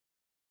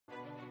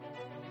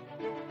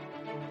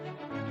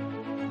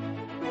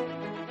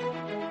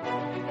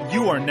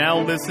You are now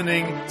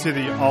listening to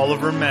The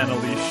Oliver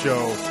Manley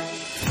Show.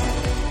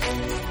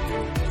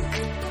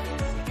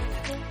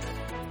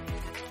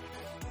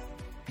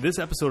 This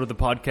episode of the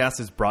podcast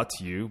is brought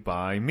to you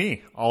by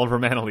me, Oliver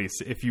Manley.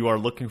 If you are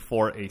looking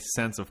for a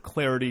sense of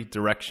clarity,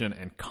 direction,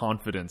 and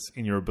confidence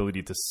in your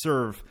ability to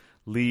serve,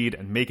 lead,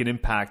 and make an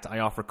impact, I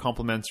offer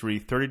complimentary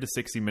 30 to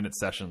 60-minute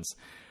sessions.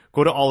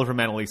 Go to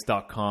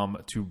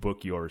olivermanley.com to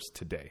book yours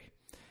today.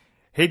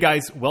 Hey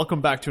guys, welcome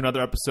back to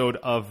another episode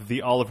of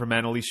The Oliver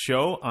Manley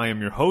Show. I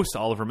am your host,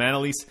 Oliver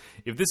Manley.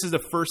 If this is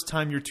the first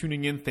time you're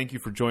tuning in, thank you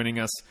for joining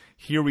us.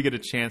 Here we get a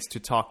chance to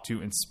talk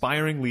to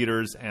inspiring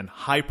leaders and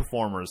high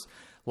performers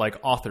like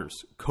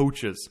authors,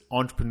 coaches,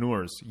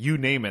 entrepreneurs, you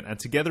name it. And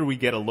together we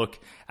get a look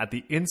at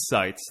the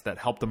insights that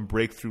help them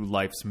break through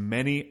life's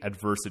many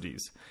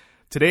adversities.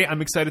 Today,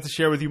 I'm excited to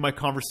share with you my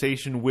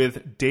conversation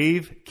with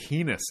Dave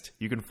Kehnast.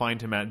 You can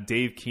find him at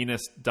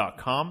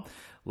davekehnast.com.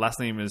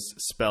 Last name is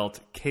spelled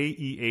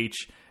Kehnast.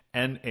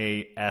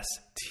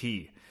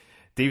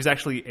 Dave's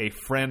actually a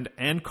friend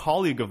and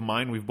colleague of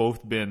mine. We've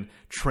both been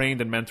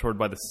trained and mentored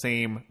by the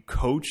same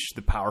coach,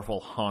 the powerful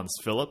Hans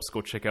Phillips.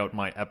 Go check out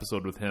my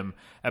episode with him,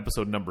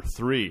 episode number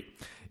 3.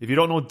 If you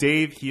don't know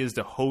Dave, he is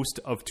the host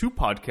of 2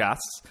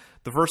 podcasts.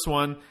 The first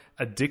one,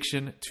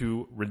 Addiction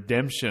to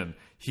Redemption.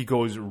 He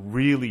goes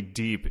really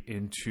deep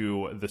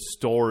into the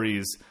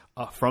stories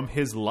from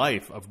his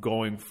life of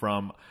going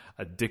from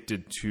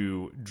addicted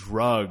to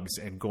drugs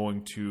and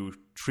going to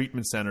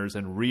treatment centers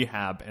and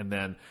rehab and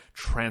then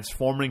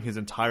transforming his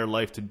entire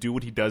life to do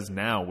what he does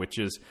now, which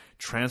is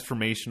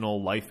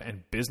transformational life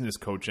and business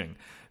coaching.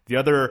 The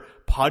other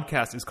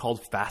podcast is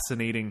called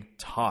Fascinating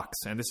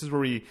Talks, and this is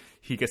where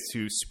he gets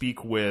to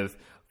speak with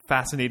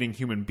fascinating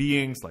human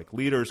beings like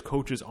leaders,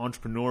 coaches,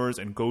 entrepreneurs,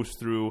 and goes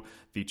through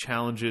the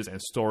challenges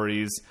and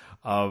stories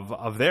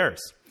of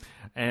theirs.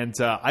 And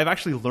I've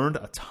actually learned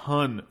a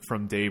ton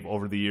from Dave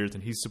over the years,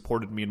 and he's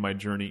supported me in my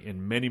journey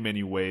in many,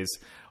 many ways.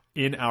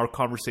 In our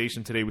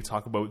conversation today, we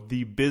talk about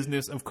the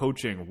business of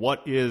coaching.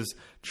 What is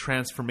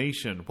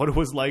transformation? What it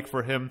was like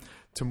for him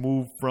to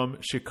move from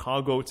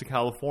Chicago to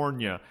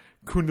California,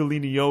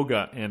 Kundalini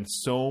Yoga, and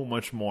so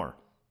much more.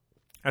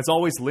 As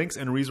always, links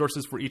and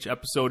resources for each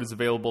episode is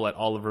available at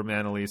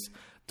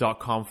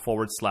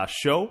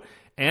olivermanleys.com/show.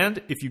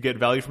 And if you get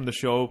value from the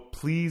show,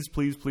 please,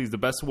 the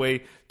best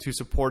way to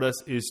support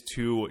us is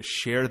to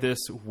share this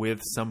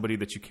with somebody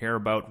that you care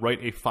about.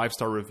 Write a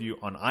 5-star review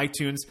on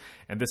iTunes,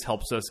 and this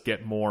helps us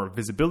get more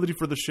visibility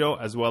for the show,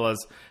 as well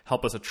as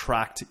help us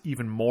attract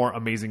even more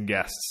amazing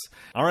guests.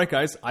 All right,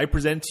 guys, I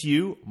present to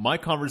you my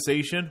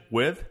conversation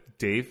with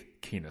Dave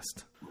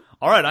Kehnast.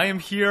 All right, I am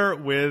here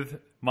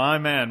with my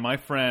man, my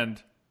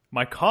friend,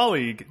 my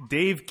colleague,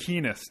 Dave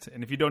Kehnast.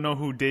 And if you don't know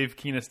who Dave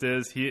Kehnast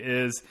is, he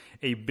is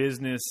a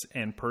business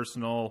and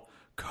personal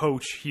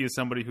coach. He is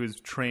somebody who is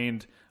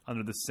trained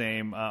under the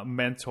same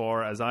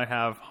mentor as I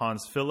have,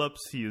 Hans Phillips.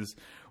 He is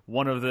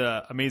one of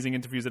the amazing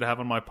interviews that I have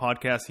on my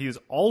podcast. He is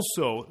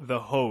also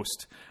the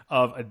host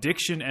of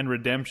Addiction and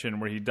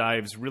Redemption, where he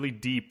dives really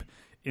deep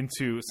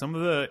into some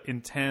of the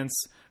intense,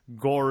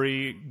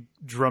 gory,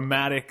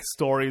 dramatic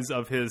stories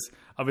of his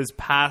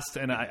past.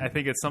 And I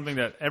think it's something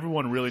that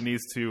everyone really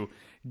needs to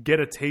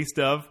get a taste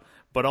of,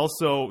 but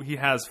also he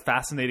has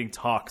Fascinating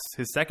Talks,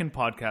 his second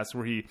podcast,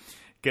 where he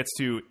gets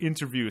to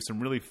interview some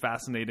really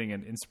fascinating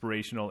and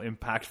inspirational,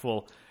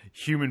 impactful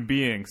human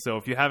beings. So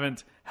if you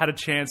haven't had a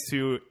chance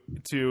to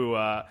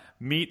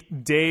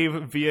meet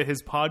Dave via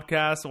his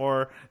podcast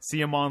or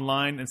see him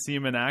online and see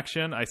him in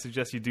action, I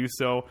suggest you do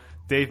so.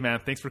 Dave,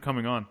 man, thanks for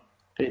coming on.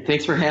 Hey,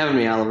 thanks for having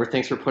me, Oliver.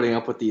 Thanks for putting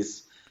up with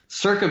these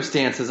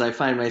circumstances I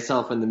find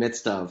myself in the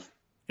midst of.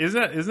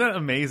 Isn't that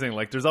amazing?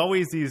 Like, there's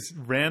always these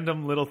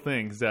random little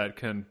things that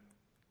can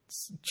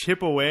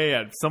chip away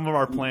at some of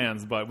our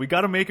plans, but we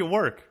got to make it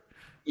work.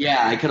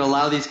 Yeah, I could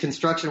allow these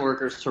construction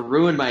workers to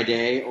ruin my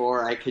day,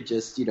 or I could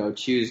just,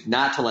 choose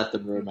not to let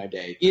them ruin my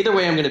day. Either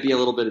way, I'm going to be a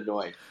little bit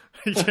annoyed.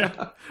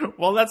 Yeah,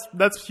 well,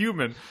 that's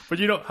human. But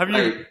have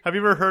you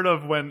ever heard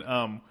of when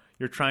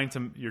you're trying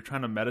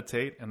to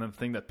meditate, and the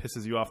thing that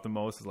pisses you off the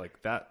most is like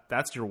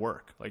that's your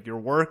work. Like, your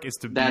work is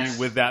to be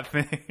with that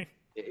thing.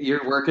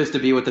 Your work is to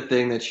be with the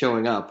thing that's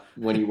showing up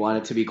when you want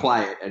it to be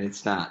quiet, and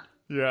it's not.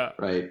 Yeah.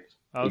 Right.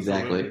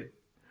 Absolutely. Exactly.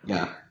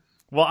 Yeah.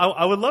 Well,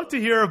 I would love to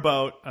hear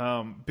about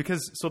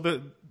because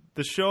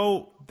the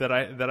show that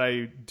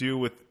I do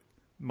with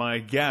my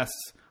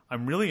guests,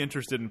 I'm really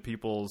interested in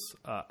people's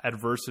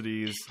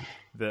adversities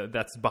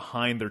that's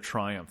behind their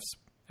triumphs,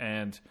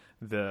 and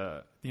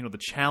the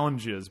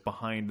challenges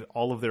behind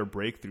all of their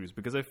breakthroughs,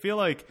 because I feel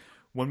like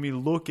when we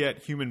look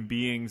at human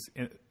beings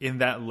in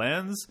that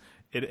lens,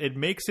 it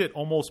makes it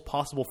almost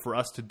possible for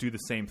us to do the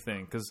same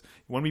thing. Because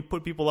when we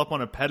put people up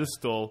on a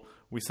pedestal,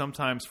 we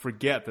sometimes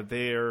forget that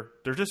they're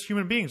just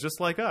human beings, just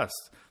like us.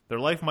 Their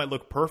life might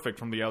look perfect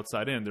from the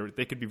outside in.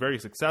 They could be very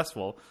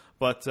successful,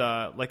 but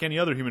like any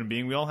other human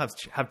being, we all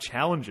have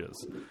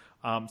challenges.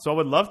 So I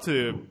would love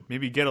to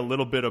maybe get a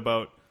little bit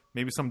about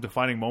maybe some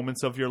defining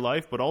moments of your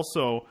life, but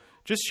also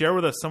just share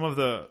with us some of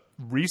the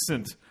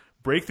recent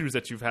breakthroughs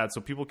that you've had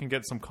so people can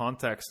get some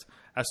context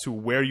as to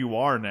where you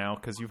are now,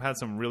 because you've had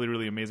some really,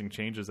 really amazing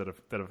changes that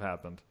have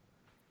happened.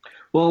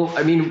 Well,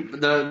 I mean,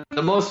 the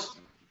most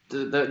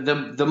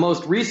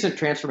recent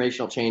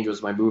transformational change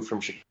was my move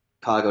from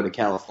Chicago to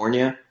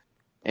California.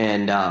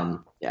 And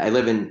I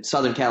live in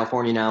Southern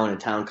California now in a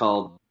town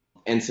called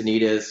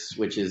Encinitas,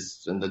 which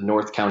is in the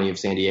North County of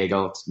San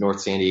Diego. It's North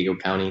San Diego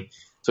County.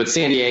 So it's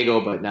San Diego,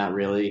 but not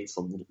really. It's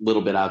a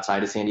little bit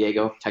outside of San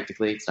Diego.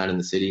 Technically, it's not in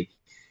the city.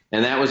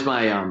 And that was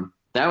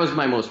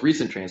my most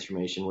recent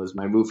transformation, was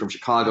my move from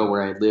Chicago,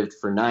 where I lived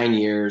for 9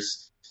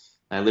 years.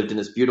 I lived in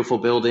this beautiful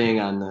building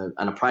on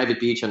a private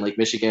beach on Lake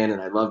Michigan,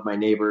 and I loved my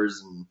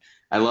neighbors and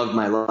I loved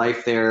my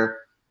life there.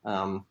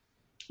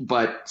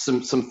 But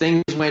some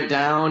things went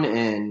down,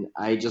 and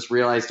I just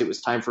realized it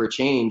was time for a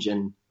change,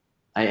 and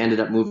I ended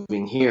up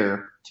moving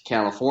here to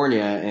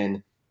California.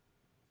 And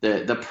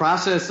the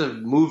process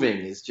of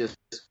moving is just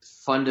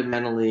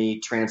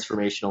fundamentally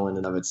transformational in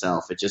and of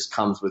itself. It just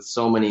comes with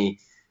so many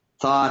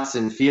thoughts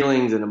and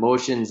feelings and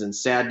emotions and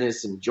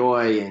sadness and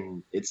joy,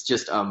 and it's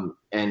just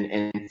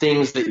and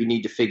things that you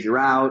need to figure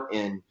out,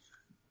 and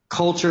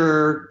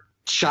culture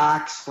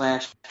shock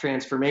 /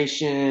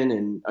 transformation,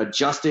 and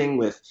adjusting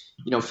with,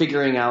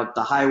 figuring out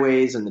the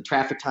highways and the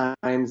traffic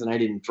times. And I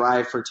didn't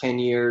drive for 10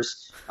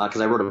 years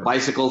because I rode a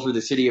bicycle through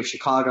the city of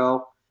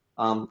Chicago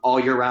all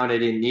year round. I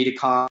didn't need a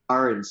car,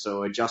 and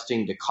so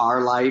adjusting to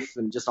car life,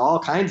 and just all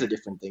kinds of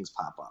different things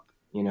pop up,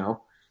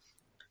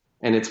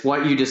 And it's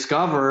what you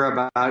discover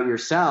about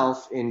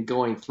yourself in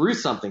going through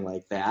something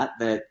like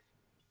that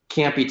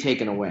can't be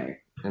taken away.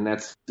 And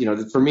that's,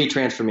 for me,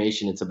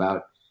 transformation, it's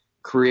about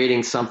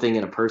creating something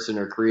in a person,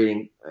 or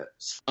creating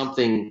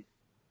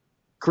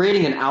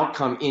an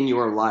outcome in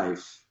your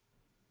life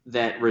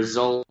that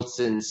results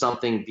in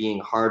something being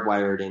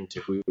hardwired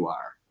into who you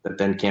are that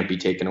then can't be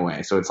taken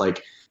away. So it's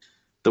like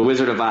the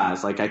Wizard of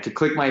Oz. Like, I could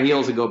click my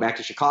heels and go back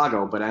to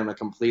Chicago, but I'm a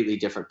completely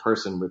different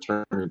person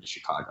returning to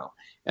Chicago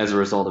as a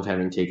result of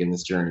having taken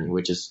this journey,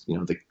 which is,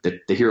 the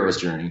hero's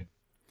journey.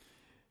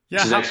 Yeah.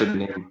 Which is actually the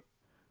name.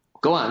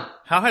 Go on.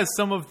 How has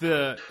some of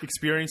the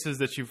experiences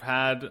that you've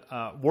had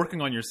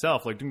working on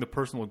yourself, like doing the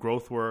personal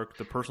growth work,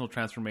 the personal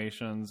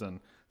transformations,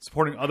 and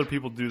supporting other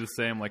people to do the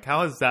same, like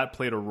how has that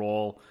played a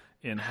role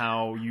in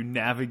how you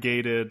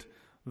navigated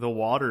the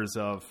waters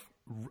of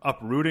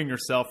uprooting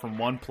yourself from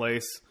one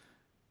place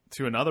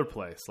to another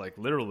place, like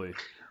literally?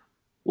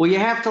 Well, you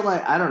have to,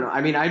 I don't know.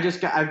 I mean,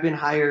 I've been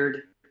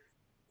hired.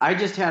 I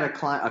just had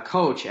a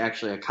coach,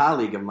 actually, a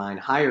colleague of mine,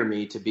 hire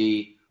me to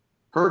be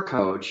her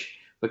coach,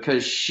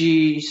 because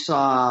she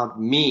saw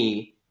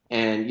me,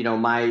 and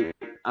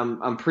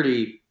I'm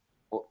pretty,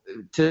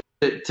 to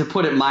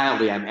put it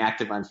mildly, I'm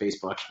active on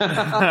Facebook.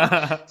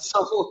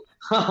 So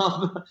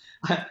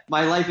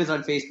my life is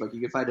on Facebook.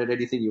 You can find out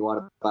anything you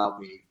want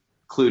about me,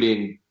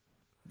 including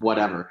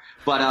whatever.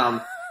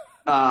 But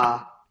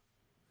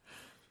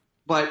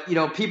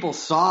people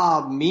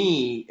saw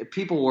me.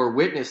 People were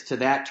witness to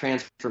that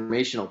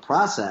transformational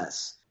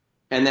process,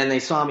 and then they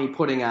saw me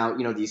putting out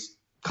these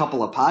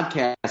couple of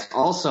podcasts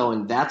also,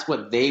 and that's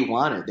what they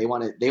wanted. They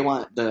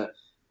want the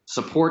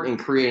support in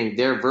creating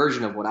their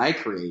version of what I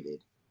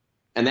created.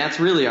 And that's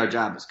really our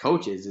job as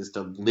coaches, is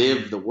to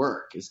live the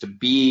work, is to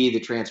be the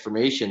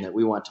transformation that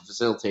we want to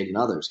facilitate in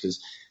others.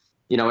 Because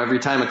every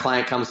time a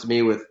client comes to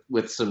me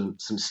with some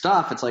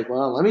stuff, it's like,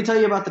 well, let me tell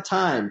you about the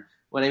time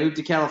when I moved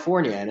to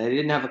California and I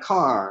didn't have a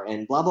car,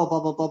 and blah blah blah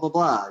blah blah blah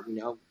blah.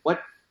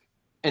 What?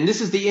 And this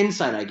is the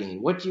insight I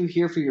gained. What do you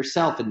hear for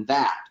yourself in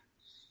that?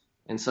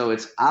 And so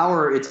it's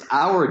our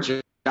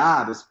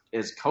job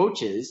as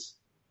coaches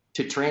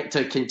to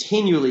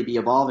continually be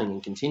evolving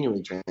and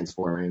continually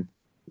transforming,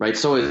 right?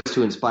 So as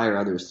to inspire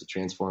others to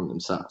transform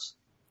themselves.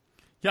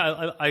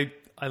 Yeah,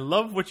 I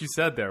love what you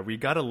said there. We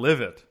got to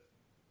live it.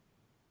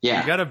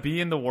 Yeah. You got to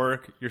be in the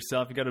work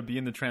yourself. You got to be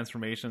in the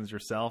transformations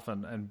yourself,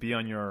 and be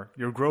on your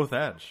growth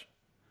edge.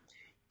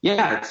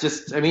 Yeah, it's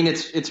just,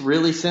 it's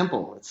really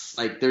simple. It's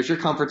like there's your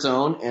comfort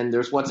zone, and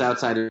there's what's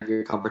outside of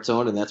your comfort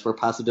zone, and that's where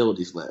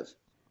possibilities live.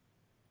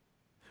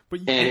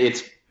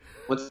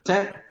 What's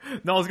that?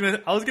 No,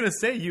 I was gonna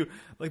say,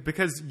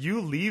 because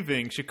you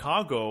leaving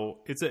Chicago,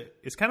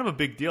 it's kind of a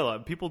big deal.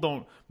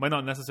 People might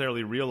not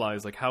necessarily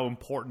realize like how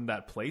important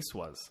that place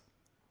was,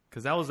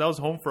 because that was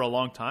home for a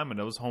long time, and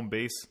it was home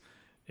base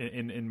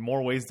in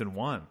more ways than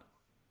one.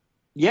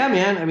 Yeah,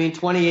 man.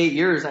 28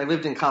 years. I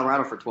lived in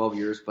Colorado for 12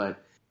 years, but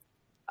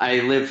I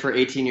lived for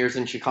 18 years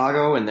in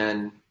Chicago, and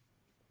then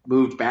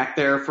moved back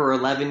there for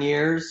 11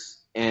 years,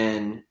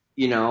 and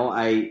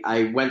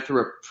I went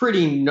through a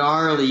pretty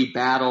gnarly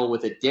battle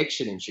with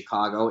addiction in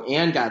Chicago,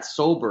 and got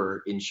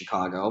sober in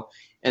Chicago.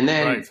 And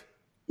then, right.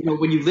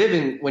 When you live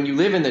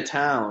in the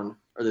town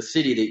or the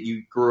city that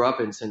you grew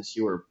up in since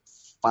you were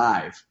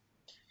 5,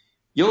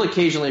 you'll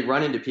occasionally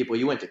run into people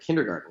you went to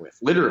kindergarten with,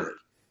 literally,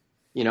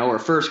 or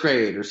first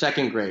grade or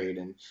second grade.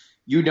 And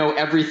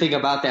everything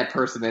about that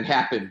person that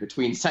happened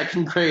between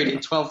second grade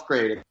and 12th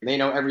grade, and they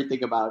know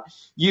everything about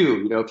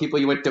you. People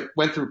you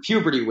went through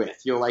puberty with,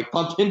 you'll like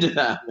bump into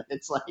them.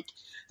 It's like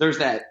there's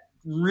that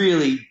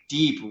really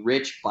deep,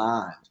 rich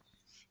bond.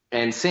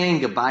 And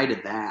saying goodbye to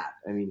that,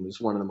 I mean, was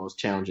one of the most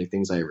challenging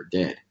things I ever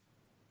did.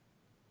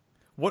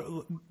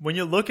 When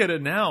you look at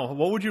it now,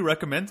 what would you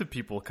recommend to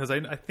people? Because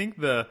I think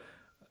the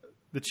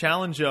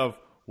challenge of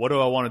what do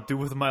I want to do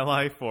with my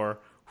life, or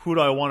who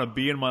do I want to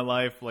be in my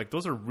life, like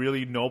those are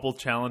really noble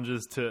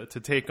challenges to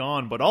take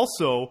on. But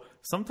also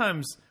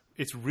sometimes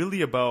it's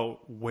really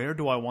about where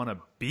do I want to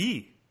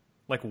be,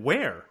 like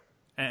where,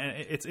 and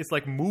it's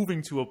like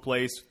moving to a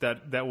place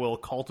that will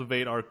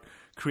cultivate our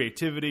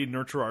creativity,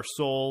 nurture our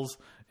souls,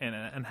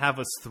 and have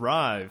us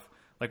thrive.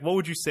 Like, what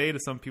would you say to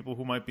some people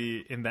who might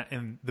be in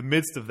the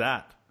midst of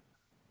that?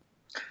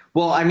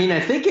 Well, I mean, I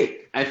think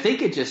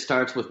it just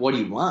starts with what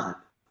do you want,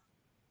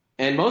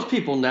 and most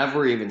people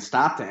never even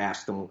stop to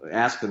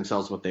ask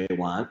themselves what they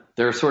want.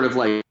 They're sort of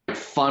like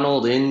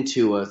funneled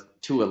into a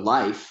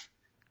life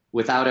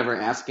without ever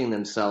asking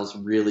themselves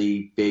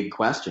really big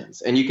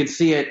questions. And you can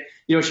see it.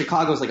 You know,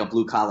 Chicago's like a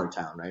blue collar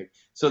town, right?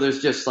 So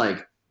there's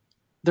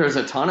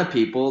a ton of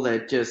people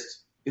that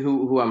just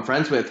who I'm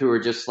friends with who are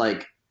just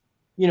like,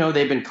 you know,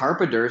 they've been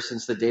carpenters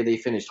since the day they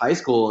finished high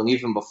school and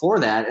even before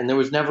that, and there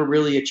was never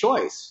really a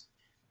choice,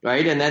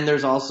 right? And then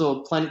there's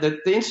also plenty. The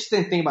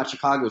interesting thing about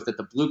Chicago is that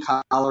the blue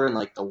collar and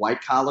like the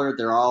white collar,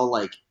 they're all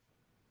like,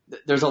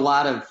 there's a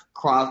lot of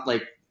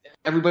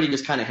everybody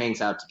just kind of hangs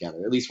out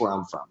together, at least where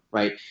I'm from,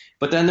 right?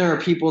 But then there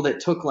are people that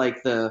took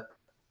like the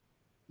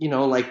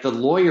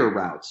lawyer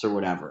routes or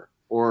whatever,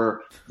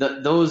 or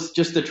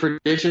the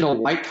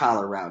traditional white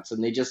collar routes,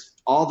 and they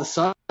just all of a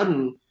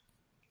sudden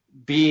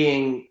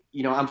being,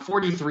 you know, I'll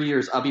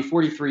be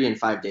 43 in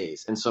 5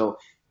 days. And so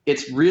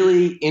it's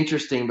really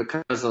interesting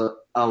because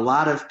a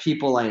lot of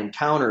people I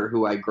encounter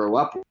who I grow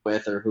up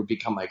with or who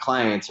become my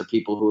clients are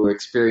people who are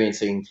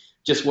experiencing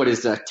just what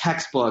is a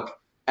textbook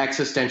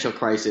existential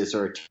crisis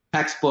or a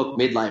textbook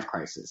midlife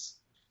crisis,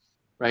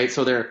 right?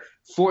 So they're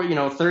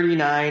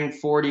 39,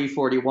 40,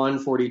 41,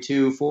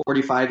 42,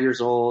 45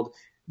 years old.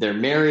 They're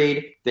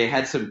married. They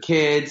had some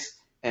kids.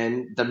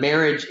 And the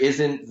marriage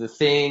isn't the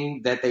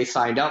thing that they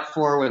signed up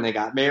for when they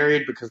got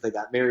married because they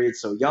got married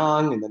so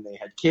young, and then they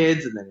had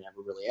kids, and then they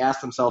never really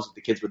asked themselves if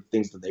the kids were the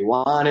things that they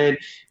wanted.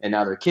 And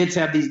now their kids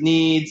have these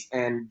needs,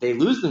 and they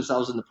lose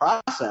themselves in the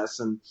process.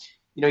 And,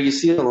 you know, you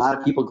see a lot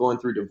of people going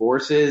through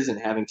divorces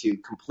and having to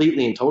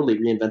completely and totally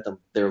reinvent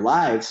their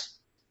lives,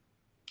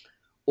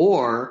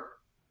 or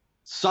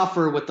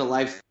suffer with the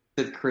life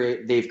that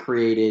they've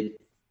created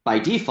by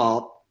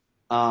default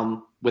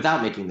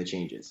without making the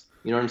changes.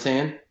 You know what I'm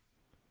saying?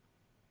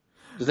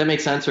 Does that make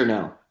sense or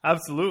no?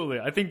 Absolutely.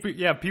 I think,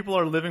 people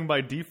are living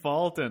by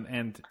default,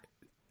 and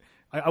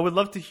I would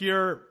love to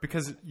hear,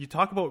 because you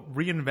talk about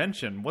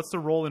reinvention. What's the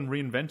role in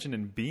reinvention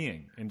in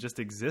being, in just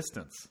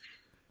existence?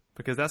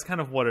 Because that's kind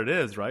of what it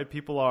is, right?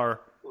 People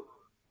are...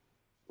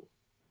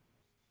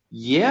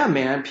 Yeah,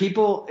 man.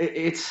 People,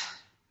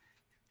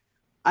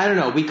 I don't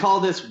know. We call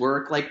this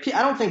work. Like,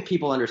 I don't think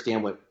people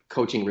understand what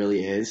coaching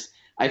really is.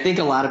 I think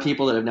a lot of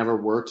people that have never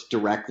worked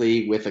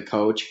directly with a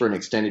coach for an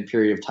extended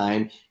period of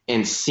time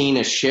and seen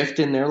a shift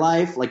in their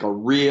life, like a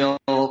real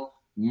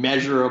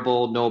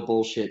measurable, no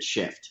bullshit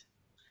shift,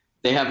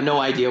 they have no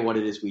idea what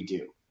it is we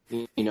do.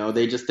 You know,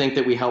 they just think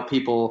that we help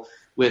people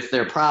with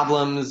their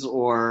problems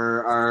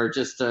or are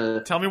just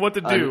tell me what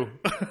to do.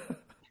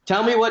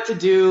 Tell me what to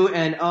do,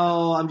 and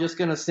I'm just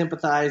going to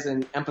sympathize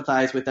and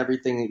empathize with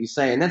everything that you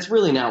say. And that's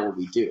really not what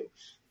we do.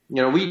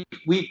 You know,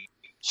 we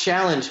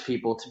challenge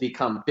people to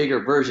become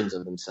bigger versions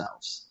of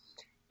themselves.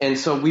 And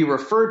so we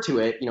refer to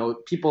it, you know,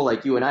 people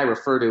like you and I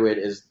refer to it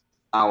as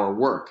our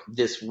work,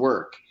 this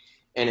work.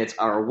 And it's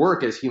our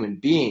work as human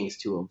beings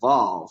to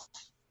evolve,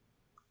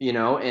 you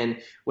know. And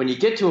when you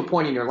get to a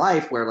point in your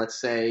life where, let's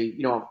say,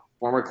 you know, a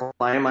former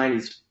client of mine,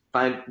 he's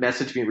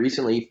messaged me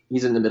recently,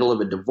 he's in the middle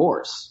of a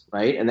divorce,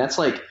 right? And that's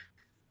like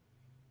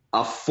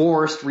a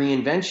forced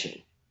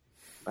reinvention,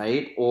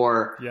 right?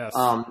 Or yes.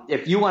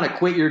 If you want to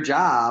quit your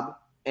job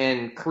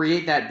and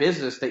create that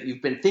business that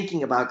you've been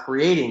thinking about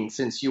creating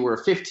since you were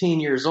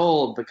 15 years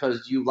old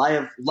because you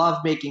love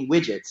making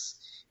widgets,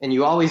 and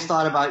you always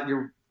thought about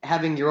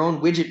having your own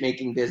widget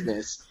making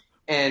business,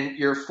 and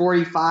you're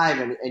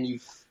 45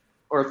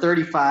 or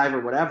 35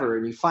 or whatever,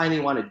 and you finally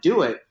want to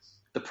do it,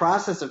 the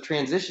process of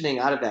transitioning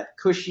out of that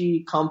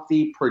cushy,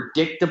 comfy,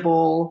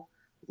 predictable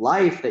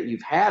life that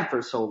you've had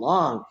for so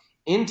long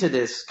into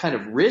this kind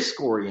of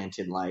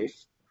risk-oriented life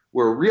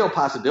where real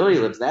possibility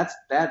lives,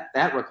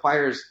 that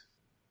requires –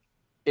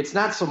 it's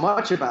not so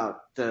much about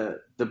the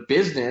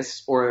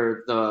business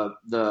or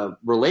the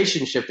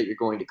relationship that you're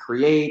going to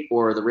create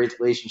or the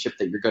relationship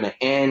that you're going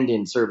to end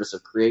in service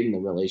of creating the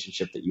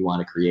relationship that you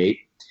want to create.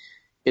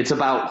 It's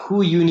about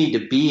who you need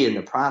to be in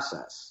the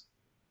process.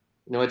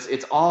 You know,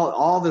 it's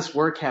all this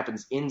work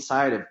happens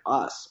inside of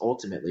us.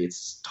 Ultimately,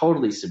 it's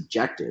totally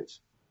subjective.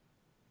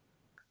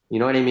 You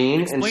know what I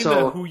mean? Explain and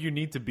so the who you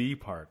need to be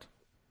part.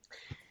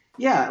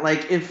 Yeah,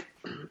 like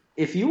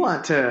if you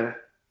want to.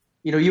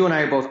 You know, you and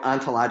I are both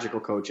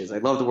ontological coaches. I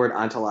love the word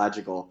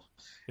ontological.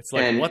 It's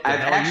like, what the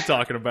hell are you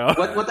talking about?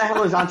 What the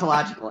hell is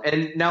ontological?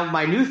 And now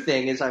my new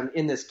thing is I'm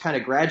in this kind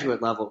of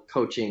graduate level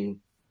coaching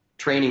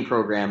training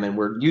program, and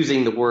we're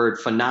using the word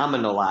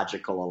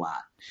phenomenological a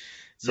lot.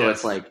 So Yes.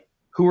 it's like,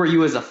 who are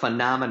you as a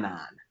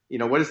phenomenon? You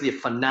know, what is the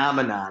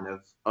phenomenon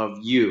of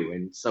you?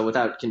 And so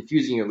without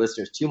confusing your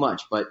listeners too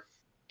much, but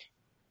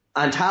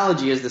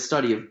ontology is the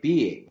study of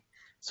being.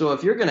 So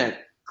if you're going to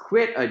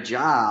quit a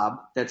job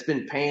that's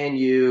been paying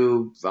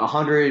you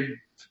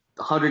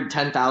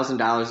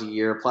 $110,000 a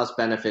year plus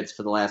benefits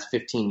for the last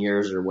 15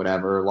 years or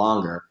whatever, or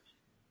longer,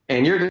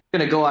 and you're going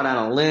to go out on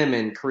a limb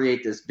and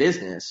create this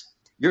business,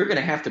 you're going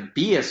to have to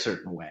be a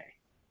certain way.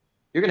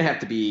 You're going to have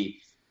to be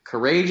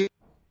courageous.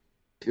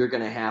 You're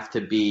going to have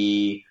to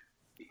be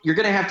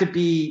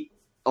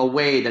a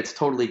way that's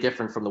totally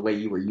different from the way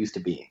you were used to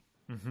being.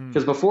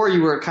 Because before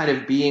you were kind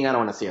of being, I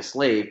don't want to say a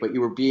slave, but you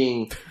were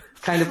being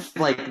kind of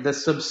like the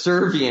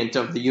subservient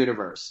of the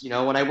universe. You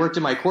know, when I worked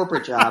in my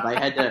corporate job,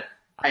 I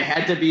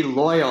had to be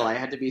loyal. I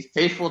had to be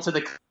faithful to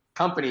the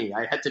company.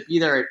 I had to be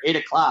there at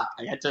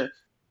 8:00.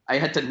 I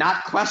had to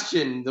not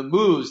question the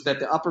moves that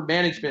the upper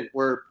management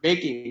were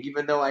making,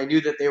 even though I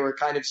knew that they were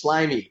kind of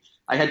slimy.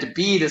 I had to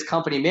be this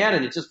company man,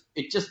 and it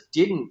just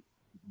didn't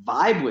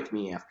vibe with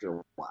me after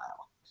a while.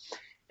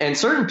 And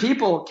certain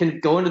people can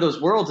go into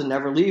those worlds and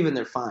never leave, and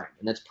they're fine,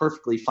 and that's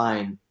perfectly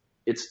fine.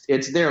 It's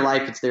their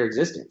life, it's their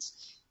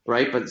existence,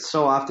 right? But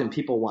so often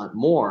people want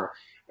more,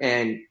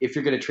 and if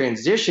you're going to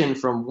transition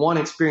from one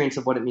experience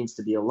of what it means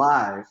to be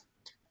alive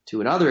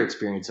to another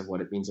experience of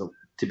what it means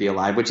to be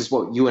alive, which is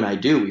what you and I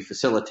do, we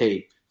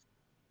facilitate,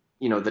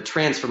 you know, the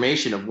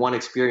transformation of one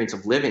experience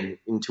of living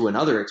into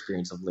another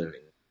experience of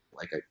living,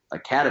 like a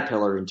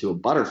caterpillar into a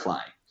butterfly.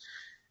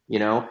 You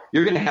know,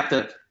 you're going to have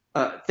to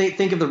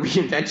think of the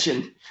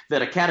reinvention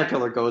that a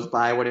caterpillar goes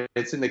by when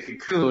it's in the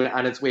cocoon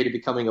on its way to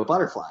becoming a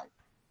butterfly.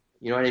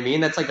 You know what I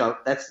mean? That's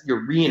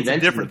your reinvention. It's a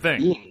different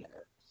thing. Being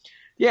there.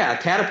 Yeah,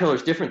 a caterpillar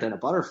is different than a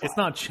butterfly. It's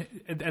not,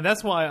 and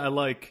that's why I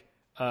like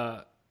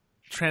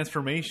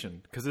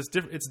transformation, because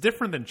it's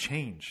different than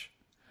change.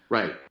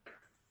 Right.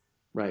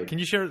 Can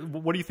you share?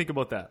 What do you think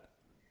about that?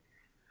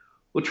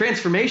 Well,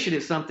 transformation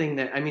is something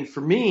that, I mean,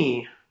 for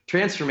me,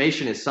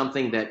 transformation is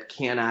something that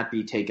cannot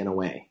be taken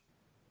away.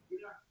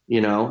 You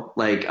know,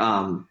 like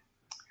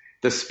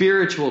the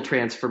spiritual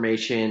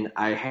transformation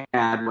I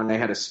had when I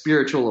had a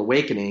spiritual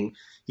awakening,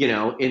 you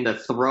know, in the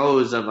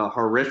throes of a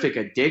horrific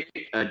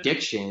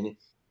addiction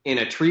in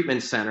a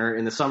treatment center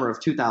in the summer of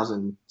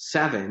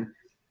 2007,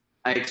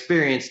 I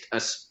experienced a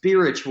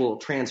spiritual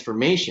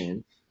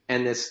transformation,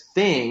 and this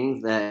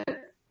thing that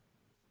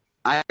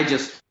I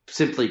just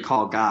simply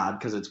call God,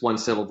 because it's one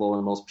syllable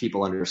and most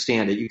people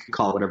understand it. You can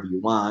call it whatever you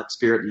want,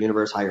 spirit, the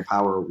universe, higher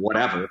power,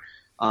 whatever.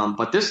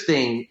 But this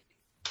thing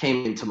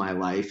came into my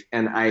life,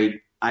 and I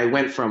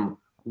went from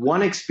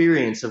one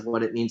experience of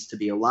what it means to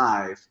be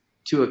alive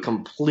to a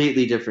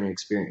completely different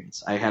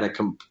experience. I had a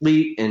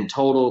complete and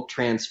total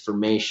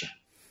transformation.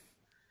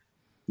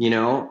 You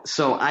know,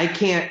 so I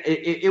can't.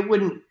 It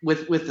wouldn't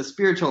with the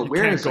spiritual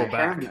awareness I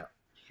have now.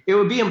 It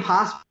would be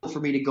impossible for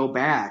me to go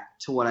back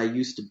to what I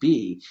used to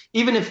be,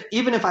 even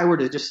if I were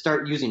to just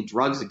start using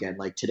drugs again,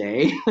 like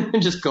today, and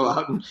just go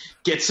out and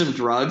get some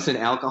drugs and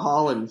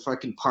alcohol and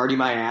fucking party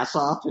my ass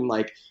off and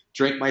like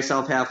drink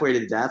myself halfway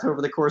to death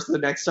over the course of the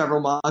next several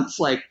months.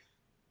 Like,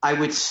 I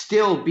would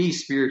still be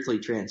spiritually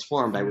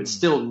transformed. I would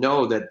still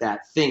know that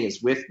thing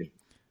is with me.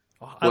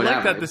 I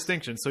like that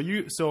distinction.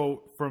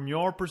 So from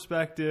your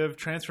perspective,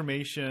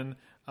 transformation,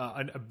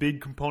 a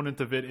big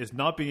component of it is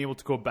not being able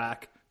to go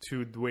back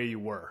to the way you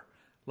were.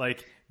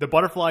 Like, the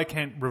butterfly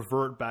can't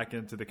revert back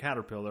into the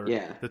caterpillar.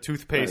 Yeah. The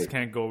toothpaste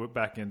can't go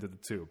back into the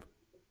tube.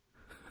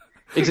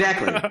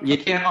 Exactly. You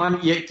can't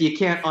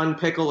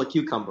unpickle a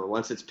cucumber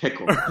once it's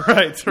pickled.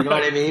 Right. You know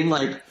what I mean?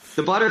 Like,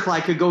 the butterfly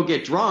could go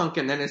get drunk,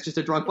 and then it's just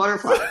a drunk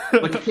butterfly.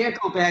 But you can't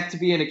go back to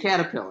being a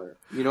caterpillar.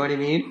 You know what I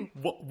mean?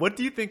 What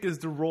do you think is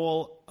the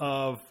role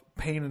of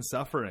pain and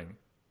suffering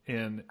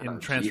in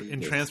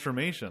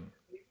transformation?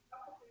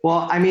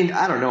 Well, I mean,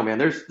 I don't know, man.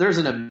 There's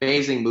an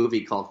amazing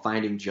movie called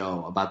Finding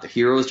Joe about the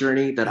hero's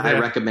journey that I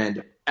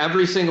recommend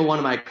every single one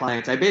of my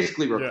clients. I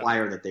basically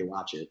require that they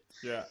watch it.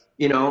 Yeah.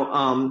 You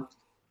know,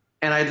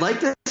 and I'd like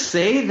to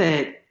say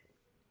that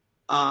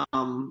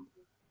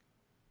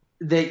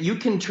that you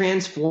can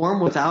transform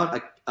without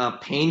a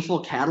painful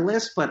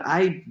catalyst, but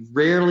I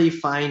rarely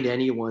find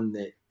anyone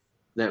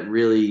that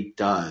really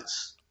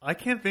does. I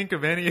can't think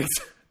of any.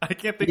 I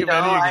can't think of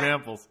any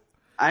examples.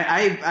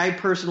 I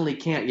personally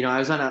can't. You know, I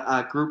was on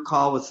a group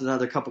call with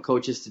another couple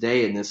coaches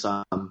today, and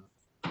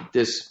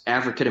this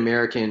African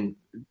American,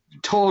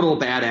 total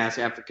badass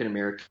African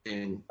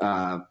American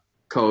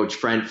coach,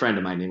 friend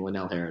of mine named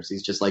Linnell Harris.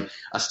 He's just like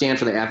a stand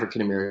for the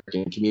African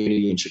American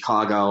community in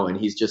Chicago, and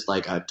he's just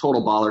like a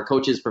total baller.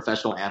 Coaches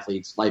professional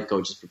athletes, life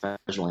coaches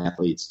professional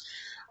athletes,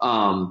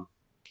 and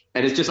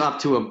it's just up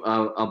to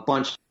a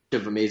bunch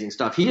of amazing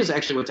stuff. He just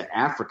actually went to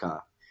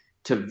Africa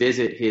to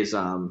visit his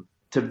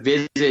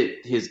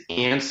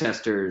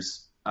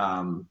ancestors,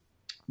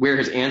 where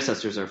his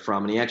ancestors are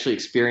from, and he actually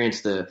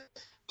experienced the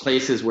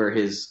places where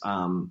his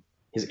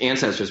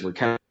ancestors were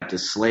kept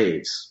as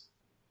slaves.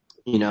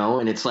 You know,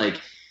 and it's like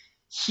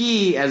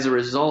he, as a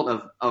result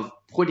of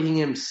putting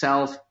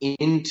himself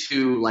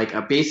into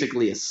like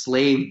basically a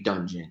slave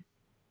dungeon.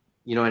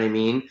 You know what I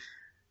mean?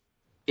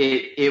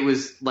 It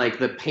was like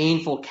the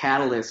painful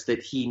catalyst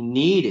that he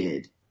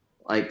needed,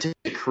 like to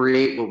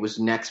create what was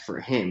next for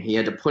him. He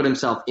had to put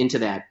himself into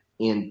that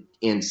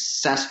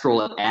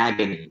ancestral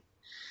agony,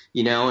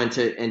 you know, and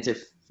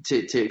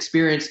to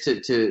experience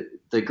to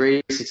the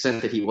greatest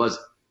extent that he was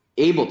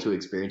able to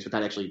experience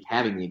without actually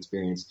having the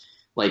experience,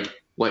 like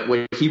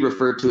what he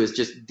referred to as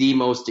just the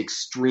most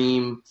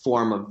extreme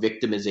form of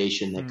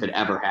victimization that could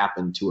ever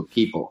happen to a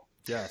people.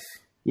 Yes.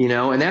 You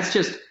know, and that's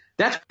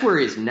where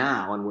he is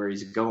now and where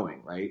he's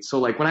going, right? So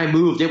like when I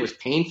moved, it was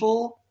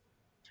painful,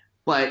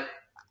 but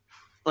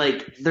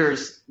like there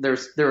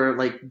are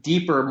like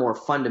deeper, more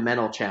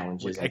fundamental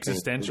challenges. Like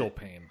existential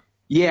pain.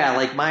 Yeah,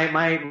 like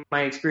my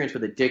experience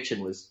with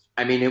addiction was,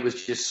 I mean, it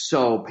was just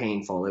so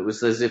painful. It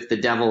was as if the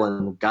devil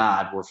and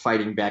God were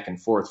fighting back and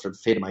forth for the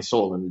fate of my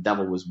soul, and the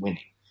devil was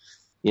winning,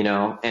 you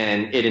know?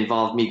 And it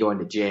involved me going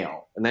to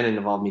jail, and then it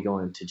involved me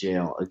going to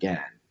jail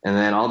again. And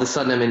then all of a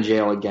sudden I'm in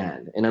jail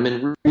again, and I'm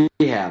in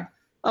rehab.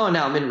 Oh,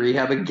 now I'm in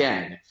rehab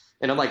again.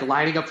 And I'm like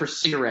lining up for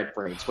cigarette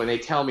breaks when they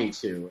tell me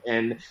to.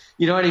 And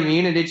you know what I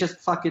mean? And it just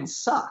fucking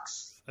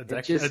sucks.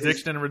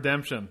 Addiction and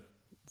redemption.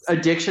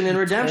 Addiction and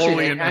redemption.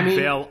 Totally and,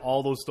 unveil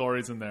all those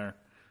stories in there.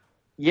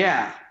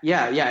 Yeah.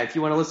 If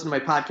you want to listen to my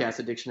podcast,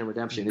 Addiction and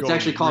Redemption, it's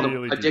actually called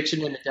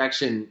Addiction and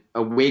Addiction: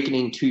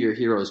 Awakening to Your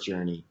Hero's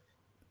Journey.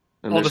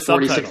 And the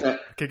subtitle.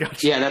 Okay,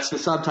 gotcha. Yeah, that's the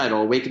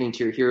subtitle, Awakening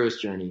to Your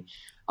Hero's Journey.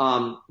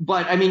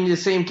 But I mean, the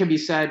same can be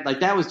said.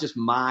 Like that was just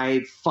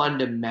my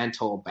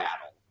fundamental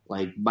battle,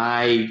 like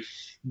my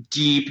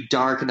deep,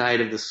 dark night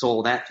of the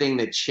soul. That thing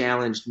that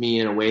challenged me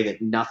in a way that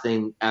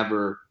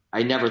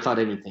I never thought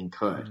anything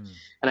could.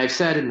 And I've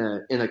said in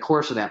the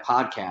course of that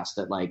podcast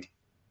that, like,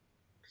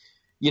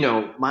 you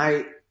know,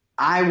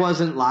 I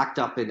wasn't locked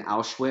up in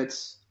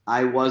Auschwitz.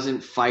 I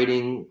wasn't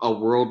fighting a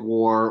world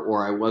war,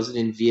 or I wasn't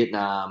in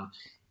Vietnam.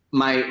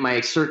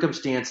 My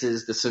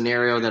circumstances, the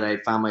scenario that I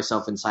found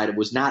myself inside of,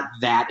 was not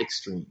that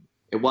extreme.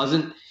 It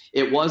wasn't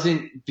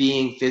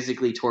being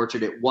physically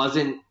tortured. It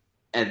wasn't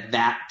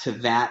to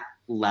that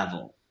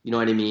level. You know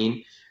what I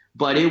mean?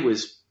 But it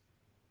was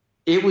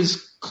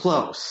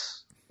close.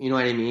 You know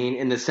what I mean?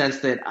 In the sense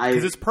that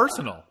because it's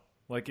personal.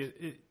 Like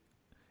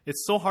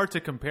it's so hard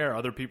to compare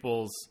other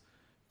people's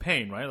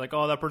pain, right? Like,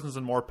 oh, that person's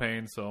in more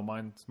pain, so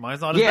mine's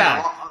not as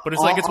bad. But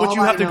it's it's what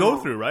you have to go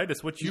through, right?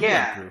 It's what you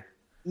went through.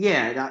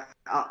 Yeah,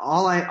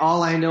 all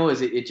I know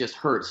is it just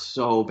hurts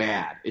so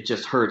bad. It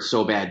just hurts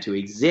so bad to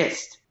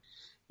exist,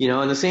 you know.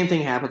 And the same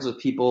thing happens with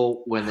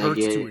people when they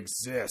get to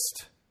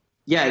exist.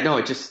 Yeah, no,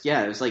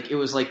 it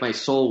was like my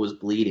soul was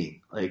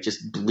bleeding, like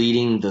just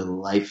bleeding the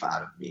life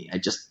out of me. I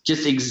just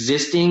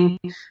existing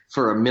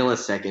for a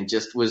millisecond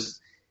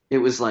it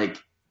was like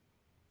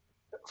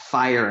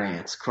fire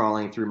ants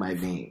crawling through my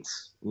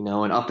veins, you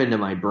know, and up into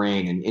my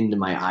brain and into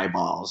my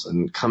eyeballs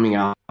and coming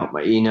out,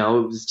 you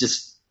know, it was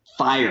just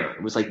fire.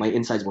 It was like my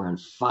insides were on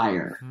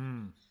fire,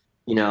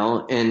 you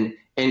know,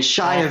 and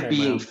shy of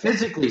being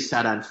physically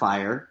set on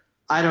fire,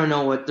 I don't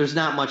know there's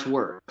not much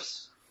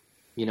worse,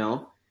 you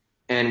know,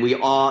 and we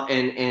all,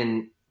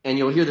 and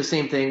you'll hear the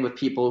same thing with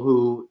people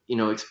who, you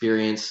know,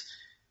 experience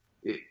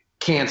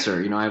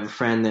cancer. You know, I have a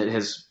friend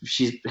that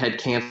she's had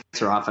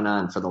cancer off and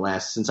on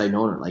since I've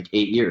known her, like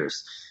 8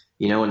 years.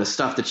 You know, and the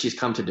stuff that she's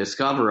come to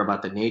discover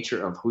about the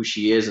nature of who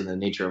she is and the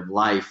nature of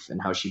life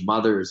and how she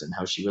mothers and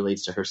how she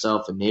relates to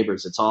herself and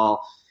neighbors, it's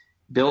all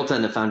built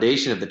on the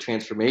foundation of the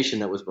transformation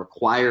that was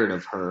required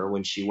of her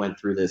when she went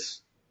through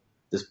this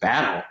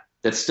battle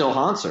that still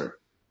haunts her.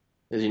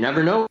 Because you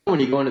never know when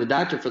you go into the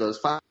doctor for those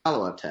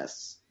follow-up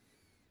tests.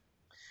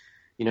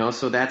 You know,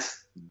 so that's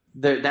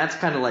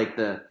kind of like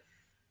the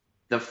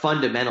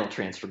fundamental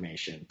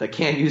transformation. The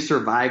can you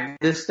survive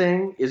this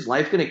thing? Is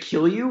life going to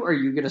kill you, or are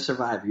you going to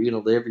survive? Are you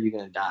going to live, or are you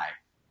going to die?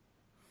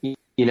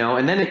 You know,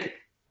 and then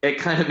it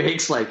kind of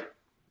makes like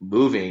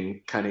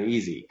moving kind of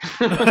easy.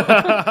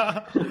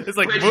 It's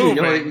like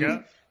moving. You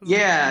know,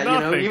 yeah, you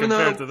know, even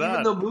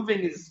though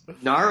moving is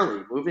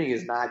gnarly, moving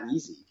is not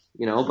easy,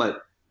 you know,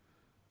 but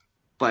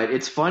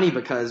it's funny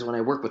because when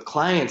I work with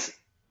clients,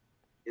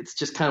 it's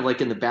just kind of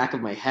like in the back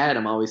of my head,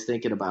 I'm always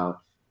thinking about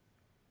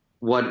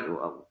what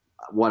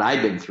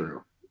I've been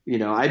through. You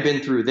know, I've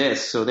been through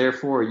this, so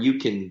therefore you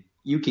can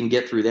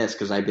get through this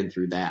because I've been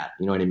through that.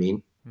 You know what I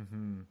mean?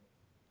 Mm-hmm.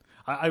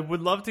 I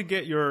would love to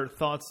get your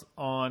thoughts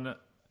on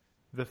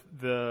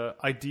the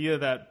idea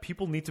that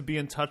people need to be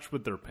in touch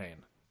with their pain.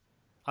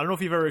 I don't know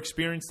if you've ever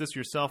experienced this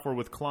yourself or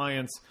with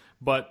clients,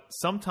 but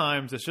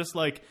sometimes it's just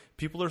like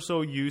people are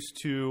so used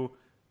to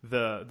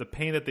the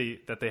pain that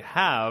they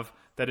have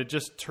that it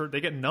just they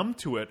get numb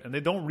to it, and they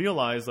don't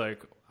realize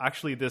like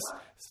actually this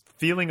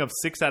feeling of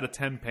 6 out of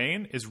 10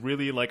 pain is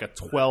really like a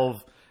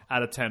 12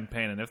 out of 10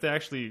 pain. And if they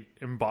actually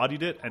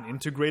embodied it and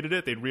integrated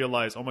it, they'd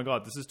realize, oh my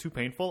God, this is too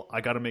painful. I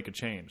got to make a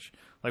change.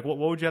 Like what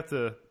would you have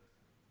to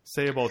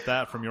say about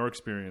that from your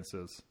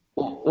experiences?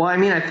 Well, I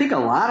mean, I think a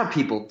lot of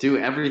people do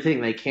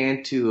everything they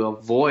can to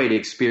avoid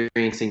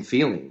experiencing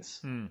feelings.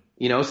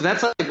 So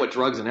that's like what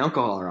drugs and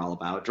alcohol are all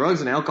about.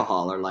 Drugs and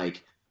alcohol are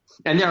like,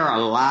 and there are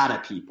a lot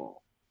of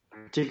people,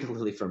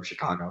 particularly from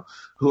Chicago,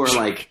 who are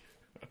like,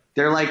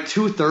 they're like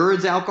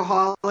 2/3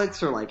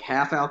 alcoholics or like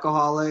half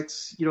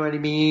alcoholics. You know what I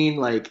mean?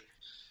 Like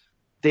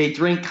they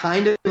drink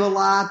kind of a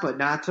lot, but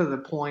not to the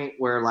point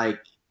where like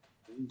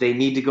they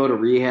need to go to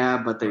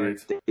rehab, but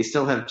they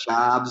still have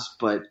jobs,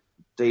 but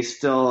they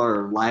still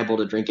are liable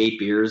to drink 8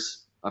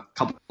 beers a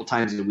couple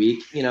times a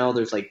week.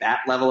 There's like that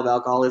level of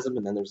alcoholism,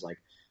 and then there's like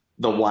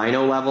the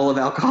wino level of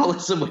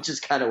alcoholism, which is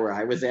kind of where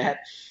I was at.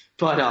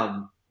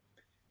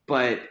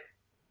 But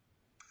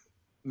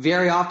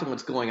very often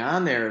what's going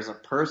on there is a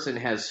person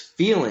has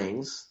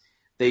feelings.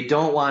 They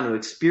don't want to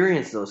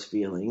experience those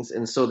feelings,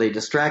 and so they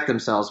distract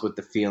themselves with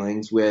the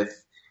feelings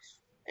with,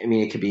 I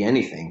mean, it could be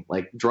anything.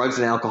 Like drugs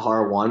and alcohol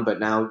are one, but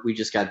now we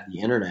just got the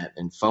internet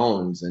and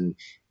phones and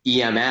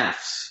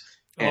EMFs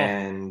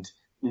and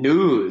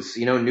news.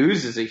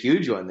 News is a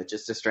huge one that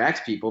just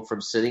distracts people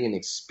from sitting and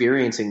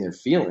experiencing their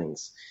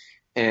feelings.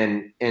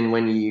 And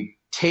when you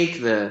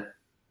take the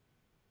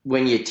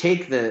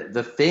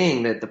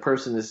thing that the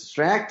person is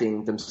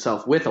distracting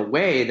themselves with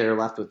away, they're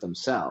left with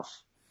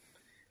themselves.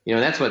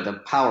 That's what the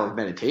power of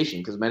meditation,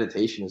 because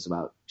meditation is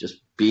about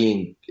just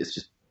being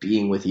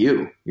with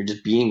you. You're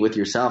just being with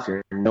yourself.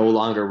 You're no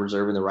longer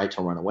reserving the right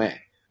to run away.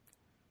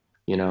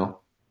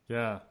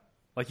 Yeah.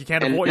 Like you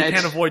can't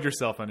avoid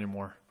yourself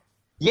anymore.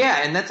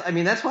 Yeah. And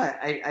that's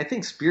why I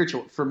think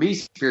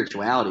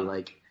spirituality,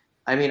 like,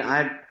 I mean,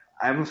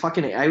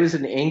 I was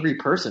an angry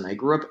person. I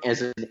grew up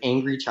as an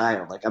angry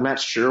child. Like, I'm not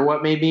sure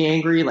what made me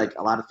angry. Like,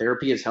 a lot of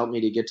therapy has helped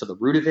me to get to the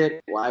root of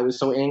it, why I was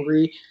so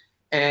angry.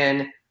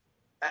 And,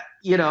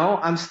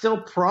 I'm still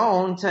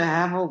prone to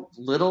have a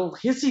little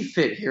hissy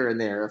fit here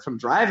and there from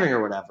driving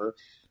or whatever.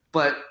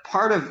 But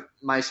part of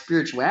my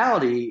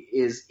spirituality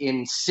is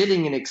in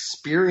sitting and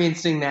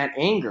experiencing that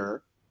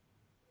anger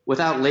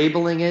without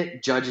labeling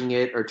it, judging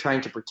it, or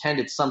trying to pretend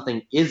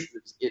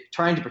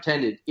trying to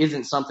pretend it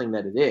isn't something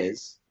that it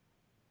is.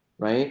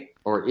 Right?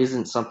 Or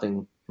isn't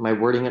something, am I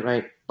wording it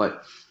right?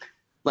 But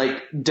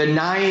like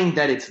denying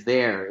that it's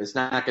there is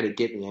not going to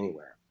get me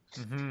anywhere.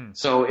 Mm-hmm.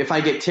 So if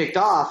I get ticked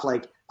off,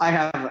 like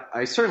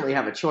I certainly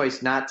have a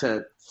choice not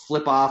to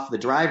flip off the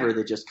driver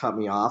that just cut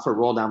me off or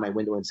roll down my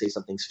window and say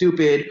something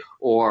stupid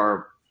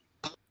or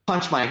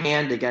punch my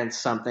hand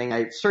against something.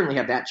 I certainly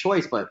have that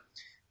choice, but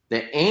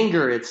the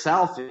anger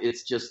itself,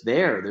 it's just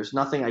there. There's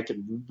nothing I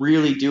can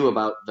really do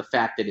about the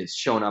fact that it's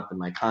shown up in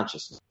my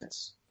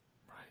consciousness.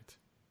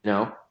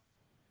 Right.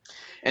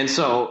 And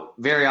so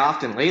very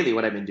often lately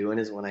what I've been doing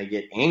is when I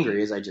get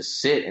angry is I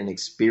just sit and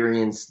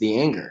experience the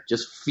anger,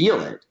 just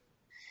feel it.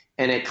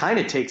 And it kind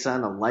of takes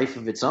on a life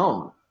of its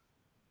own.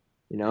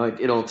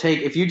 It'll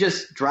take, if you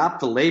just drop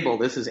the label,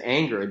 this is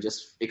anger, and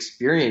just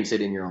experience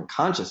it in your own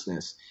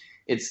consciousness,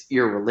 it's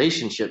your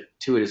relationship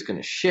to it is going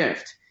to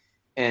shift.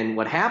 And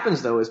what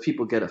happens though is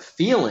people get a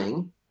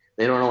feeling,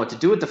 they don't know what to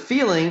do with the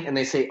feeling, and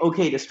they say,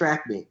 okay,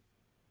 distract me.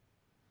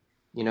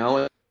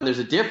 There's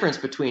a difference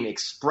between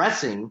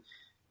expressing,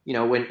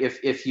 when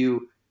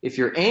if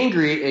you're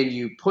angry and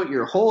you put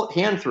your whole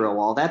hand through a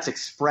wall, that's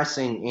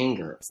expressing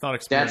anger. It's not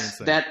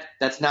experiencing.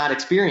 That's not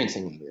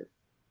experiencing anger.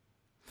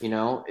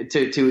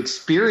 To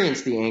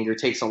experience the anger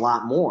takes a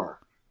lot more.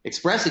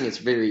 Expressing it's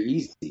very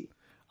easy.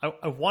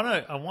 I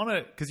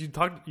wanna because you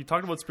talked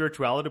about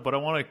spirituality, but I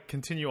want to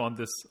continue on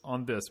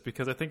this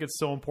because I think it's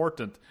so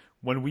important.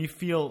 When we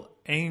feel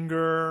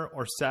anger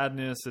or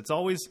sadness, it's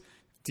always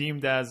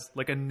deemed as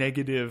like a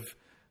negative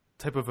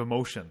type of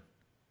emotion.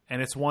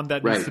 And it's one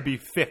that needs to be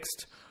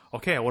fixed.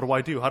 Okay, what do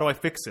I do? How do I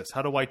fix this?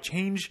 How do I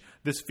change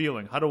this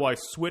feeling? How do I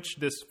switch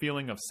this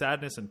feeling of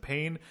sadness and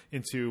pain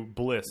into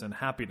bliss and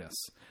happiness?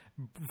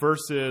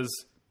 Versus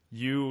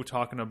you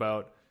talking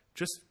about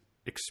just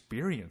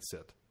experience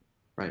it.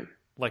 Right.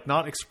 Like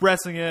not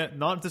expressing it,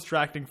 not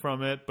distracting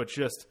from it, but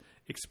just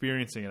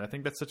experiencing it. I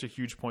think that's such a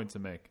huge point to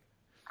make.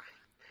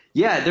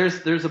 Yeah,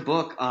 there's a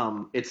book.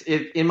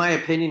 In my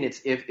opinion,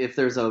 it's if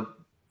there's a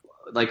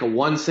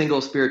one single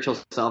spiritual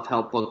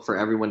self-help book for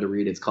everyone to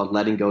read. It's called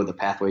Letting Go, The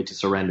Pathway to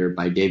Surrender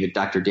by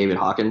Dr. David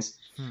Hawkins.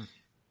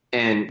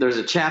 And there's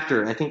a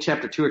chapter, I think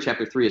chapter 2 or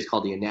chapter 3 is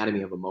called The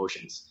Anatomy of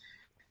Emotions.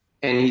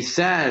 And he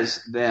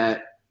says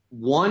that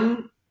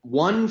one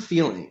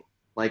feeling,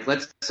 like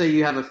let's say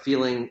you have a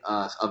feeling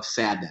of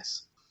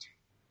sadness,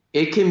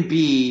 it can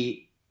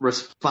be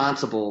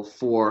responsible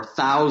for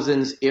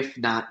thousands, if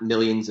not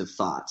millions of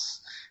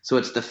thoughts. So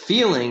it's the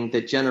feeling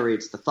that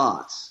generates the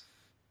thoughts,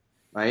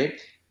 right?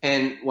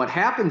 And what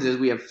happens is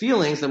we have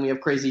feelings, then we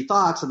have crazy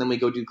thoughts, and then we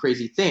go do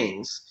crazy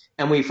things,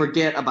 and we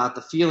forget about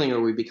the feeling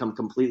or we become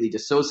completely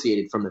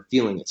dissociated from the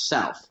feeling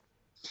itself.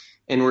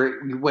 And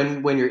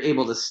when you're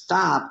able to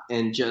stop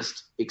and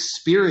just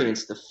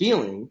experience the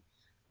feeling,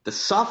 the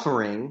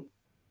suffering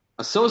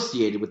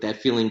associated with that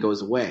feeling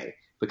goes away,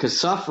 because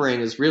suffering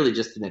is really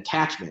just an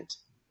attachment.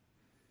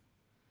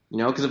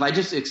 Because if I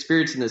just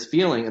experience this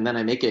feeling and then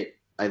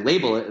I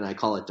label it and I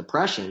call it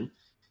depression,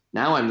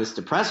 Now I'm this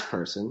depressed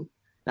person.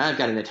 Now I've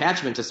got an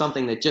attachment to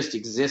something that just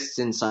exists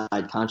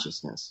inside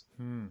consciousness.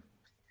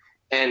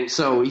 And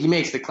so he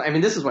makes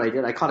this is what I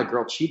did. I caught a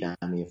girl cheating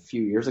on me a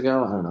few years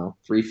ago. I don't know,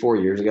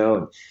 3-4 years ago.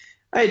 And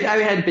I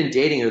hadn't been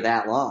dating her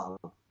that long,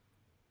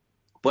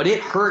 but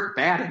it hurt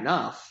bad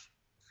enough.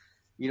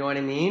 You know what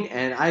I mean?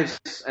 And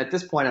at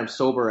this point, I'm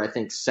sober, I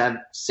think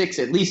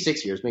at least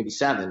 6 years, maybe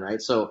 7,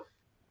 right? So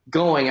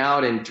going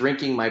out and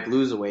drinking my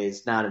blues away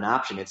is not an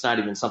option. It's not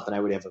even something I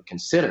would ever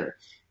consider.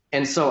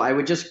 And so I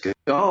would just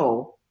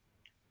go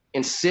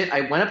and sit.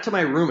 I went up to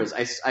my room.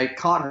 I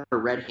caught her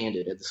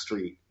red-handed at the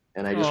street.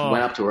 And I just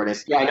went up to her,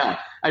 and I know.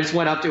 I just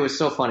went up to her. It was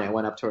so funny. I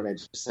went up to her, and I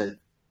just said,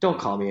 "Don't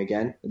call me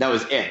again." That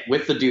was it,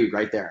 with the dude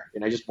right there.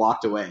 And I just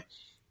walked away.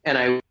 And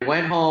I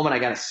went home, and I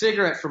got a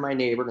cigarette from my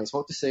neighbor, and I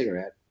smoked a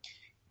cigarette.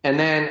 And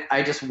then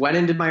I just went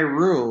into my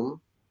room,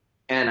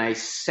 and I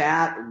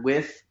sat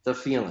with the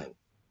feeling.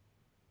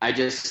 I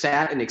just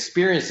sat and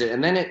experienced it.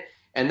 And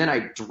then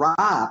I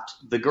dropped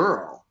the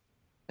girl.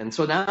 And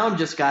so now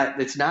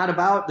it's not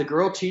about the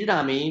girl cheated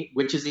on me,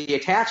 which is the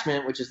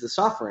attachment, which is the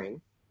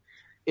suffering.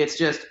 It's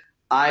just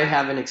I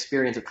have an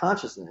experience of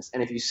consciousness.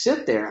 And if you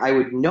sit there, I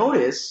would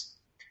notice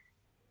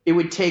it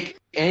would take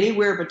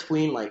anywhere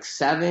between like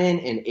 7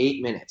 and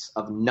 8 minutes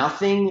of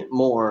nothing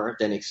more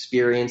than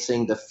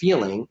experiencing the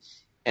feeling.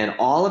 And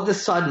all of a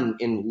sudden,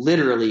 in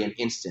literally an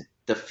instant,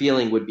 the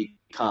feeling would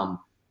become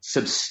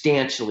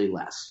substantially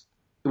less.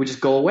 It would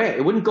just go away.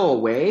 It wouldn't go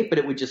away, but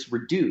it would just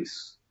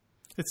reduce.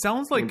 It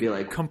sounds like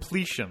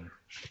completion.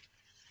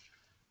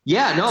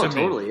 Yeah, no, to me.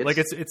 totally.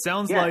 It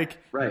sounds like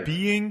right.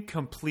 being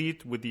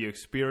complete with the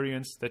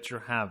experience that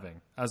you're having,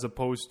 as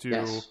opposed to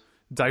Yes.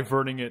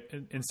 diverting it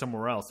in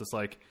somewhere else. It's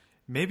like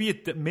maybe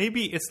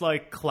it's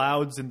like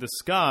clouds in the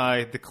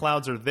sky. The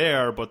clouds are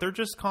there, but they're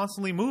just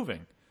constantly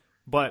moving.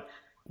 But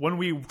when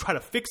we try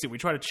to fix it, we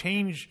try to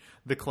change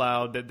the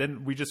cloud.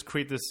 Then we just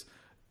create this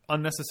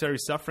unnecessary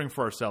suffering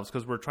for ourselves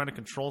because we're trying to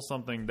control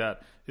something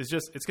that is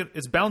just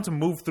it's bound to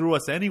move through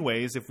us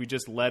anyways if we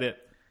just let it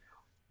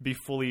be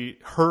fully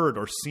heard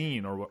or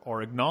seen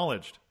or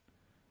acknowledged.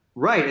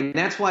 Right, and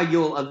that's why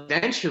you'll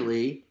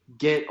eventually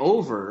get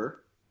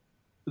over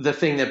the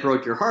thing that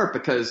broke your heart,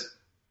 because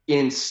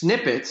in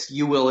snippets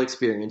you will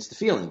experience the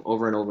feeling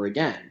over and over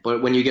again.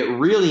 But when you get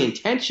really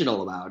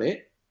intentional about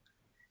it,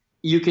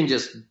 you can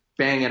just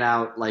bang it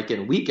out like in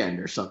a weekend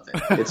or something.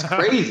 It's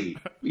crazy,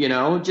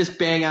 just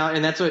bang out.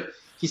 And that's what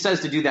he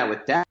says to do that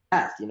with death,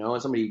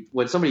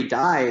 when somebody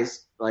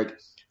dies, like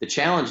the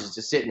challenge is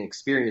to sit and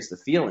experience the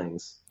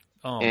feelings.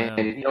 And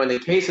in the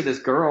case of this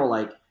girl,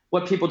 like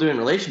what people do in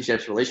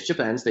relationship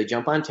ends, they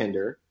jump on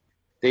Tinder,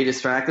 they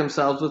distract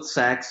themselves with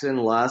sex and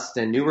lust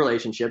and new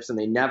relationships, and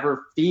they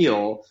never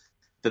feel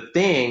the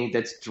thing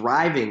that's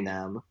driving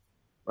them,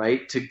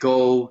 right, to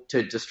go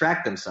to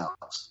distract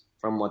themselves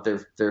from what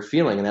they're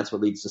feeling, and that's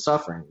what leads to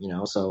suffering,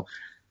 So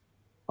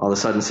all of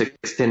a sudden,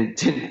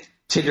 10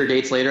 Tinder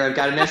dates later, I've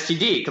got an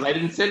STD because I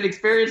didn't sit and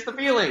experience the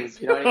feelings.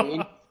 You know what I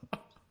mean?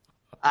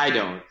 I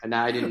don't, and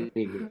I didn't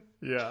need it.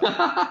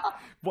 Yeah.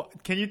 Well,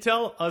 can you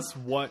tell us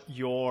what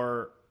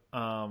your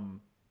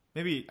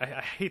maybe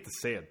I hate to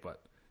say it,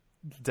 but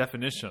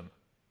definition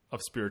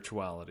of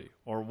spirituality,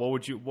 or what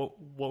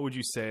would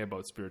you say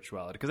about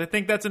spirituality? Because I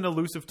think that's an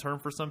elusive term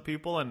for some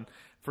people, and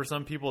for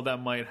some people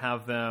that might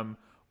have them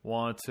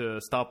want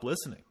to stop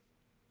listening.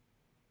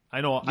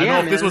 I know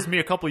if this was me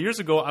a couple of years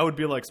ago, I would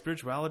be like,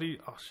 spirituality?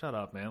 Oh, shut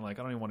up, man. Like,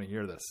 I don't even want to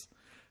hear this.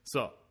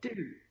 So,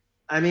 dude,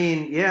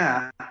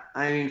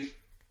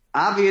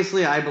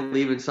 obviously I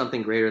believe in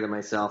something greater than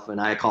myself, and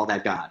I call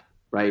that God,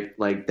 right?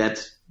 Like,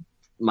 that's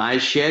my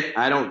shit.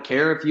 I don't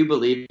care if you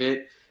believe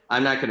it.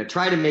 I'm not going to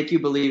try to make you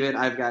believe it.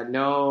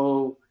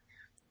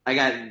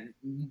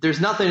 There's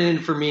nothing in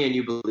it for me in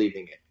you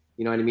believing it.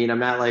 You know what I mean? I'm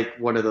not like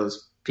one of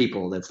those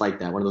people that's like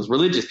that, one of those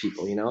religious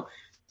people,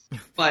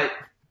 But,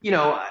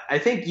 I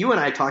think you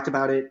and I talked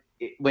about it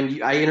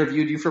when I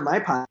interviewed you for my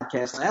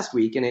podcast last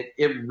week, and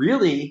it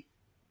really,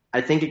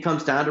 I think it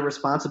comes down to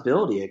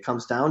responsibility. It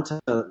comes down to,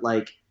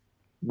 like,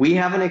 we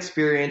have an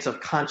experience of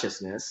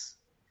consciousness,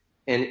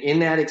 and in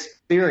that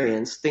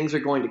experience, things are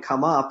going to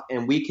come up,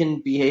 and we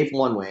can behave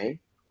one way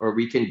or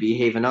we can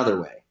behave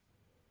another way,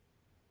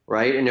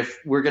 right? And if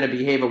we're going to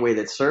behave a way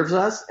that serves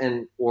us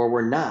or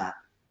we're not,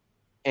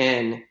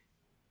 and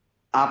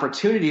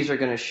opportunities are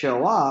going to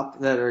show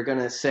up that are going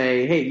to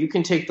say, hey, you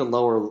can take the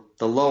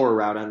lower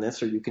route on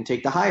this, or you can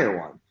take the higher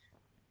one.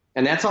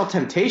 And that's all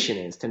temptation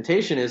is.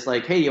 Temptation is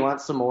like, hey, you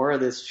want some more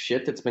of this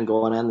shit that's been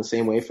going on the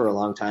same way for a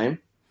long time?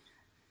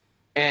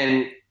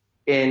 And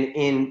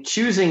in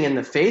choosing in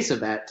the face of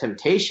that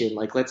temptation,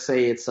 like let's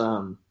say it's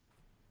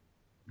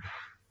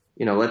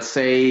let's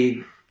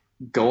say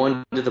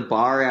going to the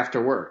bar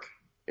after work.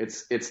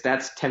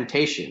 That's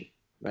temptation,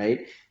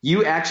 right?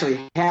 You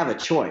actually have a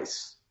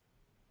choice,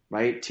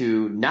 right,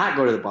 to not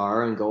go to the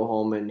bar and go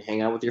home and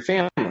hang out with your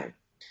family. And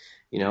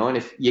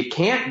if you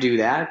can't do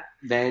that,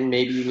 then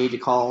maybe you need to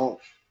call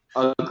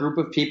a group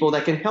of people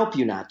that can help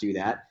you not do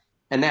that,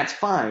 and that's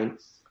fine.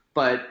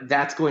 but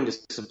that's going to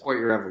support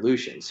your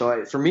evolution.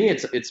 So for me,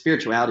 it's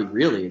spirituality.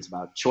 Really, it's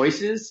about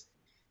choices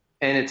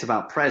and it's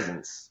about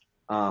presence.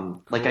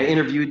 Like I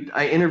interviewed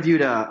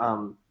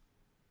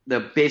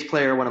the bass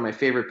player of one of my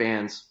favorite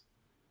bands,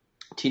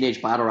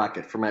 Teenage Bottle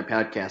Rocket, for my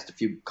podcast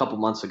couple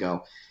months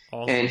ago.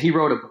 Awesome. And he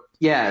wrote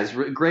it's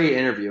a great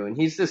interview. And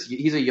he's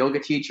a yoga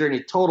teacher and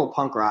he's a total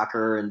punk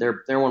rocker. And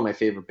they're one of my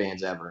favorite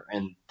bands ever.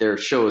 And their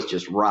shows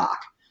just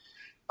rock.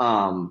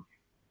 And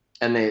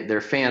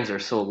their fans are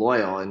so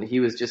loyal. And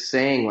he was just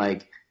saying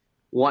like,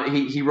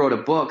 he wrote a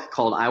book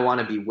called I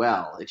Want to Be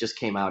Well. It just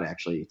came out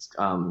actually.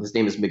 His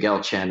name is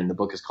Miguel Chen and the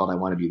book is called I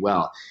Want to Be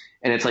Well.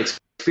 And it's like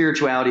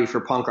spirituality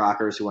for punk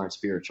rockers who aren't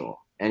spiritual.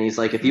 And he's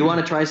like, if you want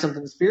to try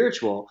something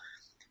spiritual,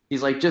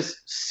 he's like, just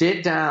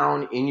sit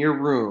down in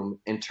your room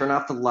and turn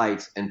off the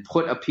lights and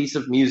put a piece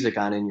of music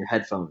on in your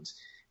headphones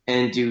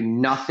and do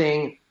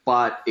nothing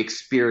but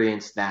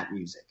experience that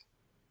music.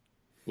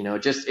 You know,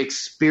 just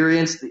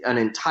experience an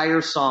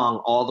entire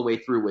song all the way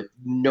through with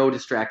no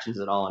distractions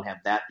at all and have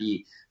that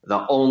be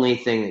the only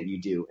thing that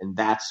you do. And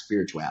that's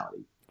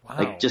spirituality. Wow.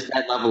 Like just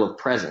that level of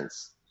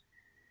presence.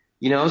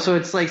 You know, so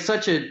it's like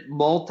such a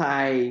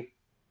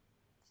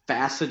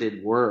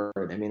multi-faceted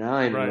word. I mean,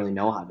 I don't even really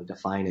know how to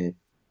define it.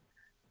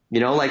 You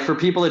know, like for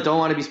people that don't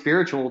want to be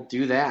spiritual,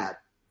 do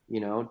that.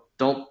 You know,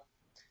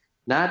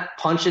 not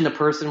punching the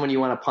person when you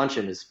want to punch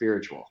him is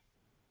spiritual.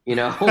 You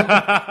know,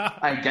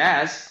 I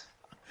guess.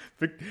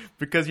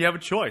 Because you have a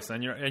choice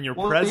and you're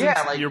present.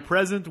 Yeah, like, you're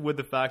present with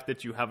the fact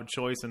that you have a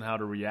choice in how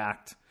to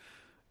react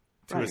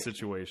to a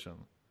situation.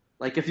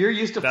 Like if you're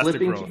used to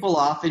flipping people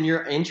off and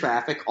you're in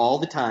traffic all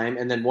the time,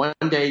 and then one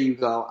day you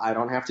go, I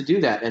don't have to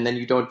do that, and then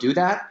you don't do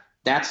that,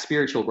 that's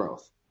spiritual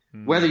growth.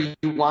 Mm. Whether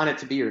you want it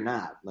to be or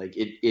not, like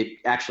it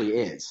actually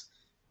is.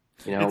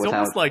 You know,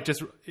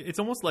 it's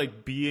almost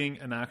like being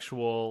an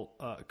actual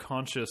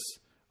conscious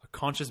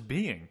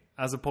being,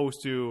 as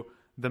opposed to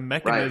the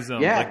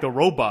mechanism, like the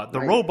robot.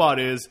 The robot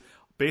is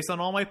based on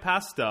all my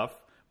past stuff.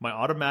 My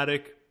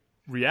automatic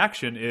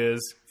reaction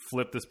is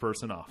flip this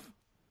person off.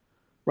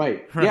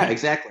 Right. Yeah,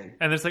 exactly.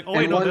 And it's like, oh,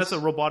 no, that's a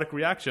robotic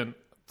reaction.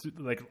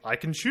 Like I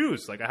can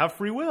choose. Like I have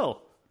free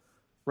will.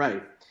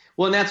 Right.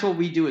 Well, and that's what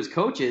we do as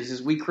coaches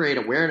is we create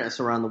awareness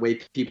around the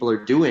way people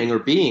are doing or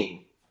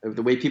being, or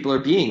the way people are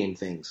being in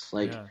things.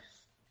 Like,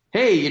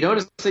 hey, you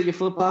notice that you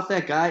flip off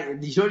that guy?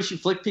 You notice you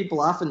flick people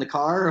off in the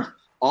car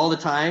all the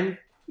time,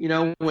 you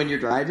know, when you're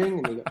driving?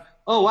 And you go,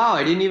 oh, wow,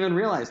 I didn't even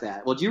realize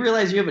that. Well, do you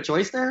realize you have a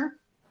choice there?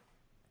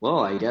 Well,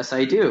 I guess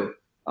I do.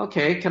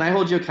 Okay, can I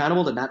hold you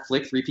accountable to not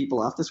flick 3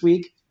 people off this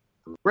week?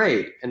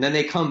 Great. And then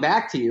they come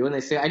back to you and they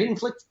say, I didn't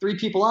flick 3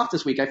 people off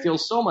this week. I feel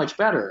so much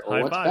better.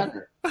 Or what's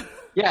better?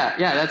 Yeah,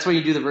 that's when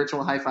you do the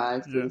virtual high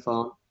five through the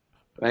phone,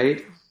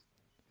 right?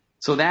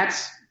 So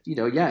that's, you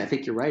know, I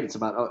think you're right. It's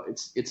about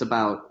it's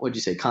about, what'd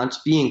you say,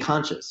 being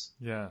conscious.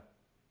 Yeah.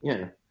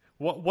 Yeah.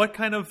 What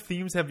kind of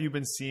themes have you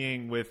been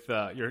seeing with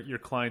your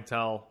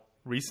clientele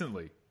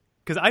recently?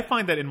 Because I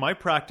find that in my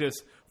practice,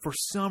 for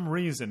some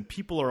reason,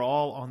 people are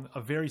all on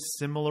a very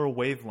similar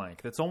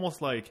wavelength. It's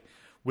almost like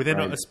within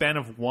a span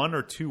of 1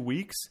 or 2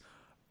 weeks,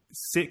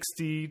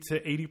 60 to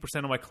 80%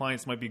 of my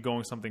clients might be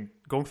going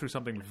through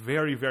something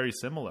very, very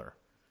similar.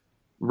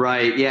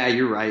 Right. Yeah,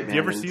 you're right, man. Do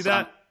you ever see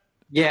that?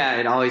 Yeah,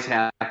 it always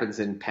happens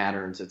in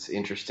patterns. It's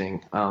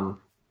interesting. A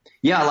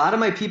lot of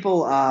my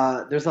people,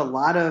 there's a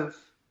lot of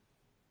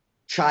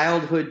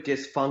childhood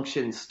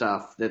dysfunction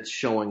stuff that's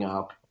showing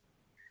up.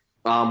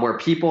 Where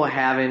people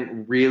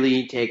haven't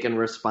really taken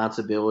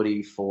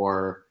responsibility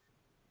for,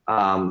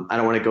 I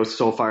don't want to go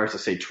so far as to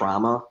say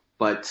trauma,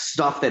 but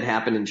stuff that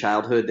happened in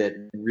childhood that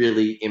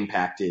really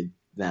impacted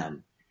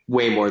them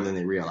way more than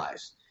they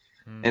realized.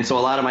 Mm. And so a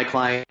lot of my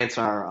clients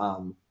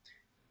are,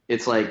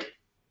 it's like,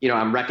 you know,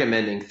 I'm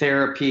recommending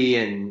therapy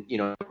and, you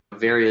know,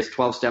 various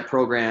 12-step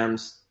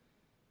programs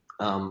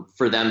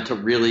for them to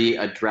really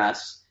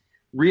address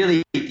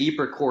really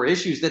deeper core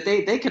issues that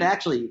they could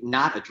actually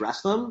not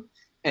address them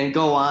and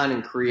go on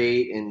and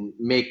create and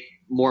make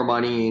more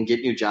money and get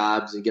new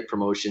jobs and get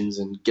promotions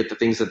and get the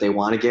things that they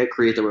want to get,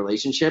 create the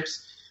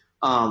relationships.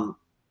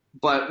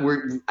 But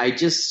we're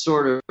just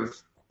sort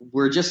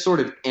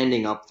of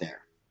ending up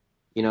there.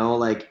 You know,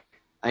 like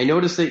I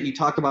noticed that you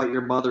talk about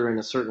your mother in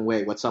a certain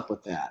way. What's up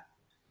with that?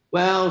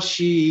 Well,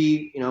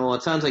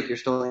 it sounds like you're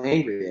still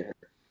angry at her.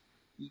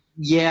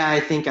 Yeah, I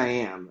think I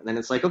am. And then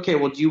it's like, okay,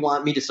 well, do you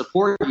want me to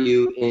support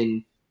you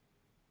in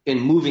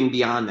moving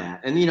beyond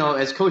that? And, you know,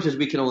 as coaches,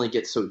 we can only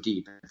get so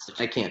deep. It's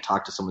like, I can't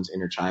talk to someone's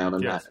inner child.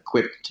 I'm not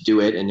equipped to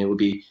do it. And it would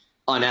be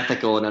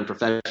unethical and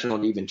unprofessional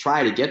to even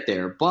try to get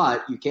there.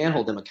 But you can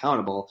hold them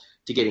accountable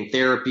to getting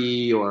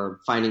therapy or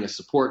finding a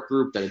support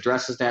group that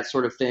addresses that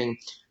sort of thing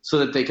so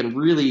that they can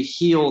really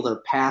heal the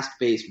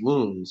past-based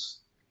wounds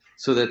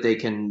so that they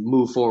can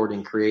move forward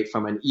and create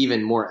from an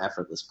even more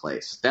effortless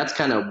place. That's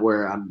kind of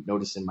where I'm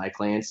noticing my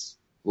clients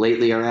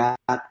lately are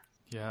at.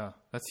 Yeah,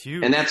 that's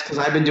huge. And that's because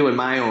I've been doing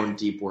my own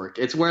deep work.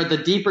 It's where the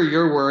deeper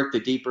your work, the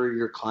deeper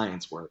your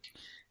clients' work.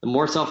 The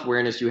more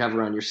self-awareness you have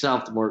around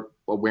yourself, the more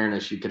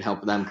awareness you can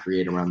help them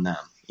create around them,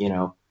 you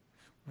know?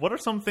 What are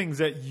some things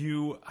that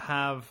you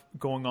have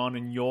going on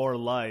in your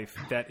life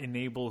that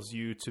enables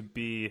you to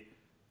be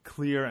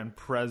clear and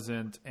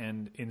present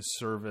and in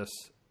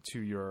service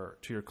to your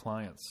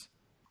clients?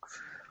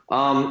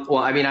 Well,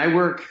 I mean, I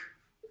work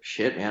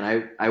 2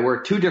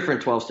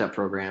 different 12-step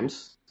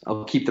programs.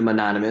 I'll keep them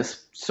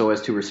anonymous so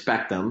as to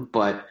respect them.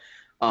 But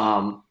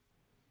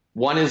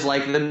one is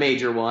like the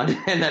major one,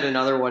 and then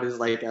another one is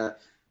like a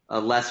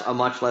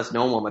much less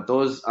known one. But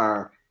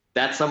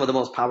that's some of the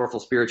most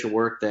powerful spiritual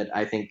work that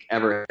I think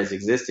ever has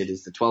existed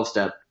is the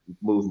 12-step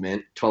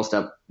movement,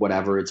 12-step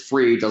whatever. It's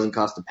free, doesn't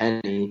cost a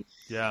penny.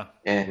 Yeah.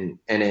 And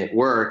it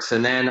works.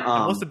 And then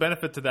and what's the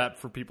benefit to that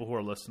for people who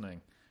are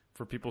listening?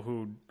 For people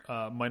who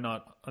might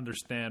not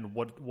understand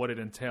what it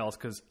entails,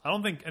 because I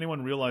don't think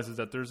anyone realizes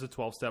that there's a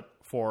 12-step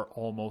for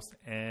almost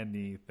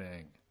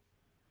anything.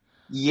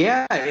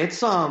 Yeah,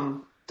 it's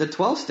the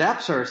 12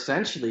 steps are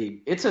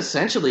essentially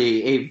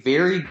a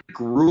very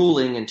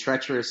grueling and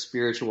treacherous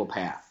spiritual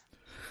path.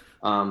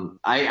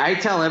 I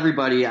tell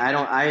everybody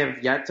I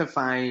have yet to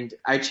find.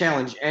 I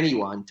challenge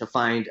anyone to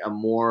find a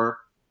more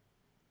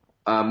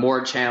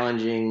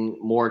challenging,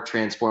 more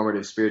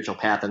transformative spiritual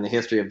path in the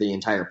history of the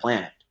entire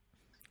planet.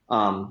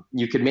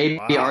 You could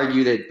maybe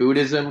argue that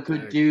Buddhism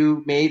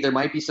there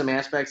might be some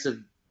aspects of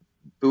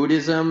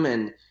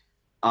Buddhism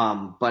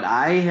but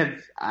I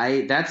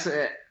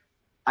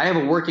have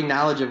a working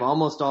knowledge of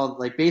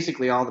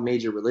basically all the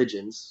major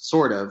religions,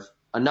 sort of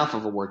enough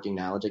of a working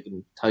knowledge. I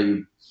can tell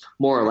you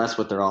more or less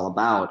what they're all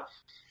about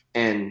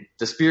and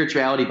the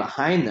spirituality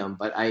behind them.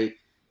 But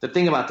the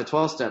thing about the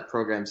 12-step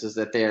programs is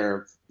that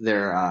they're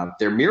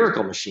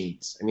miracle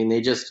machines. I mean,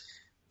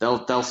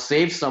 they'll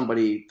save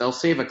somebody, they'll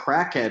save a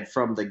crackhead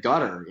from the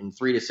gutter in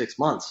 3 to 6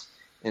 months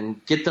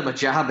and get them a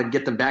job and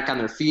get them back on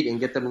their feet and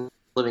get them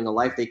living a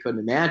life they couldn't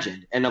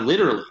imagine. And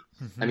literally,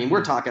 I mean,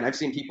 I've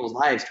seen people's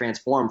lives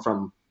transform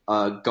from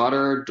a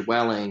gutter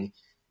dwelling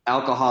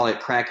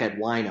alcoholic crackhead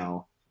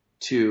wino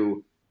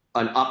to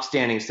an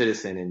upstanding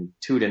citizen in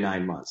 2 to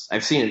 9 months.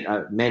 I've seen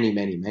it many,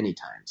 many, many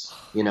times,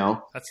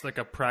 That's like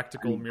a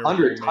practical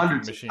miracle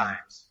hundreds machine. Of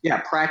times. Yeah,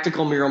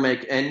 practical miracle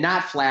make, and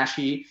not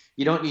flashy.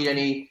 You don't need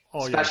any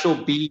special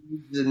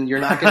beads, and you're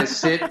not going to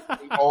sit in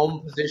the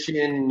home position,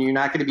 and you're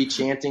not going to be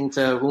chanting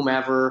to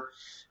whomever.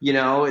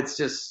 It's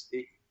just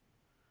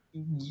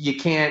you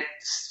can't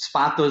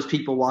spot those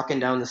people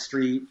walking down the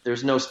street.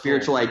 There's no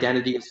spiritual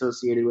identity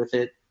associated with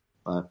it.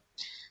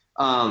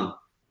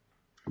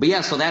 But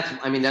yeah, so that's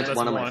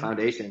one of my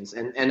foundations.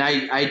 And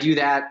I do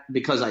that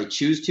because I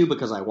choose to,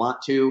 because I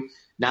want to,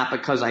 not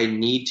because I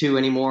need to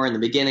anymore. In the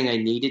beginning, I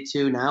needed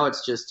to. Now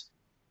it's just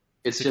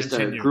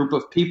a group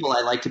of people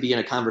I like to be in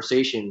a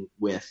conversation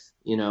with,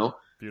 Beautiful.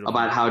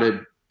 About how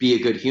to be a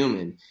good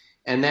human.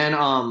 And then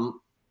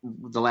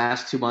the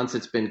last 2 months,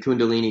 it's been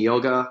Kundalini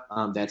yoga.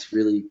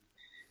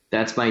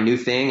 That's my new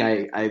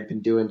thing. I've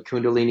been doing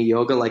Kundalini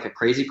yoga like a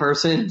crazy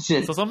person.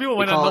 So some people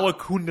might not know what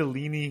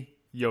Kundalini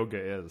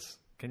yoga is.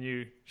 Can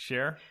you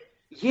share?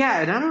 Yeah,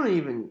 and I don't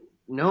even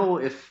know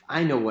if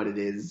I know what it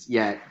is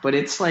yet, but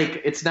it's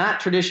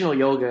not traditional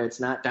yoga. It's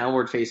not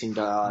downward facing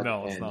dog.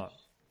 No, it's not.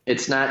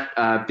 It's not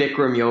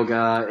Bikram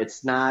yoga.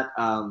 It's not.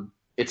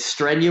 It's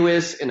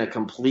strenuous in a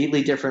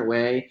completely different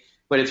way,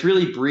 but it's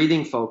really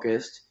breathing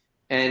focused,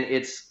 and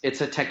it's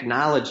a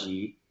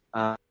technology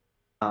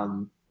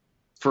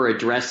for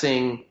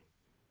addressing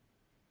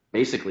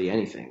basically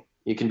anything.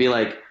 You can be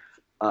like,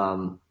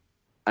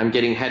 I'm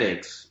getting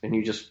headaches, and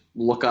you just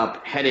look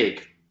up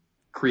headache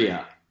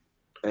kriya,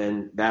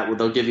 and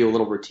they'll give you a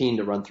little routine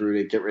to run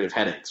through to get rid of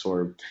headaches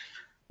or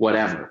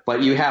whatever.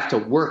 But you have to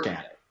work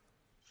at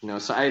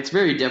it, So it's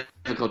very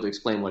difficult to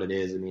explain what it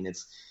is. I mean,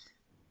 it's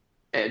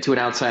to an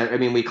outsider. I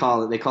mean, they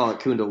call it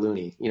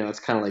Kundalini. It's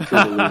kind of like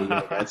Kundalini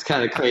yoga. It's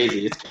kind of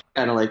crazy. It's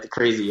kind of like the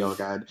crazy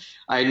yoga.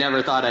 I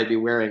never thought I'd be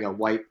wearing a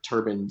white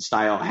turban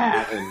style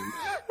hat and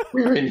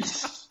wearing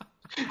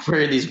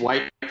these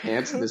white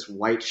pants and this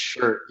white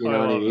shirt, what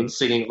I mean?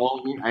 Singing,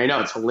 I know,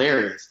 it's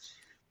hilarious.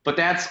 But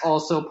that's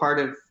also part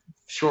of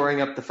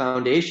shoring up the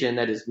foundation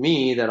that is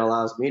me, that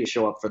allows me to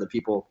show up for the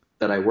people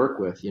that I work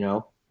with,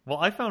 Well,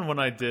 I found when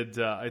I've done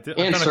a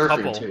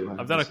couple. Too,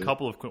 I've done a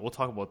couple of. We'll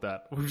talk about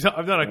that.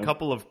 I've done a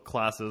couple of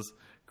classes,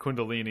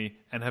 Kundalini,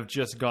 and have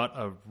just got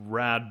a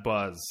rad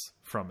buzz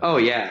from it. Oh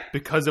yeah,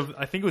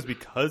 I think it was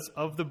because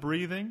of the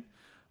breathing.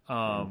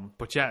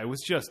 But yeah, it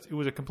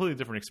was a completely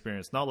different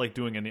experience. Not like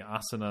doing any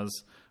asanas,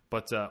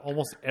 but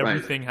almost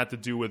everything had to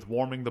do with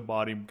warming the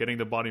body, getting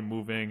the body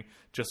moving,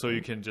 just so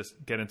you can just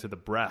get into the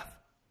breath.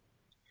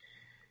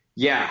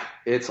 Yeah,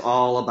 it's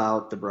all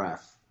about the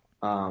breath.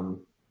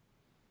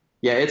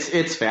 Yeah,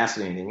 it's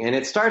fascinating, and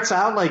it starts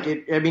out like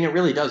it. I mean, it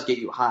really does get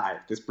you high.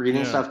 This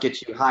breathing stuff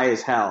gets you high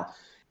as hell,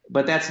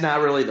 but that's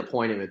not really the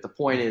point of it. The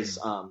point is,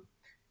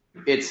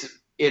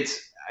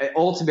 it's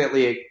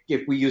ultimately,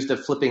 if we use the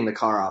flipping the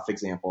car off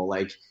example,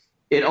 like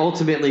it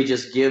ultimately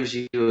just gives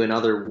you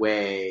another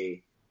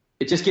way.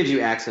 It just gives you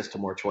access to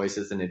more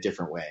choices in a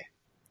different way.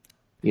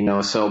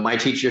 So my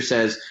teacher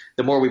says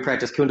the more we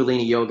practice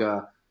Kundalini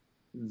yoga,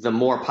 the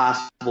more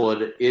possible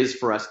it is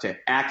for us to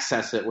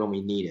access it when we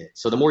need it.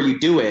 So the more you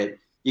do it,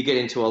 you get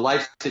into a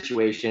life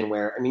situation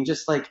where, I mean,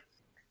 just like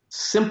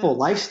simple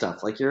life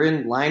stuff, like you're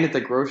in line at the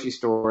grocery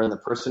store and the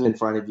person in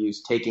front of you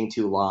is taking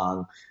too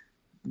long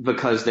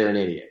because they're an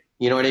idiot.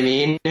 You know what I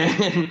mean?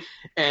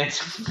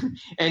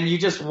 and you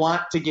just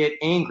want to get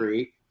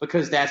angry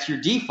because that's your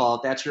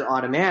default, that's your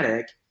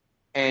automatic,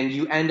 and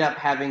you end up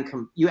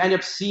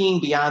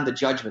seeing beyond the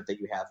judgment that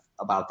you have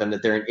about them,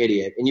 that they're an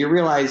idiot, and you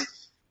realize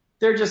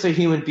they're just a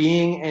human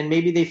being, and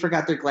maybe they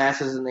forgot their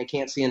glasses and they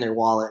can't see in their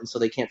wallet, and so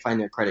they can't find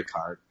their credit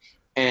card.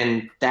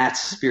 And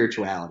that's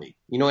spirituality.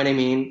 You know what I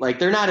mean? Like,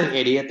 they're not an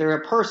idiot. They're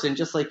a person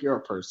just like you're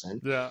a person.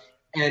 Yeah.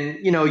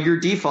 And, you know, your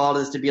default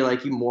is to be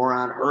like, you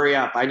moron, hurry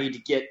up. I need to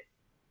get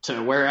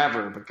to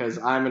wherever because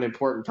I'm an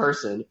important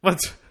person. What?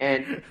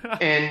 And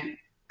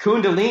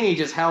Kundalini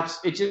just helps.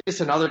 It's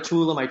just another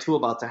tool in my tool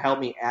belt to help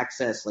me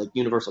access like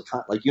universal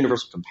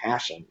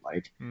compassion.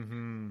 Like,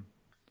 you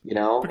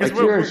know, because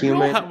like you're a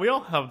human. We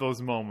all have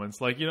those moments.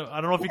 Like, you know,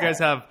 I don't know if you guys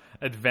have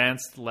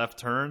advanced left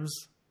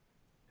turns.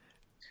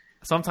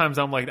 Sometimes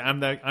I'm like,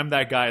 I'm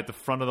that guy at the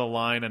front of the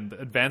line, and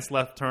advanced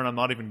left turn, I'm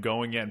not even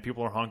going yet, and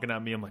people are honking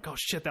at me. I'm like, oh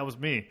shit, that was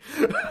me.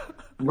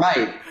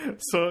 Right.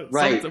 So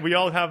we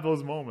all have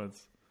those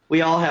moments.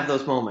 We all have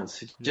those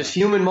moments. Just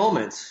human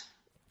moments.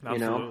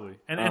 Absolutely.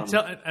 You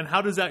know? And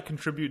how does that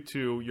contribute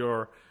to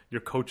your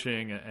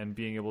coaching and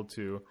being able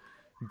to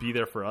be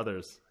there for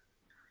others?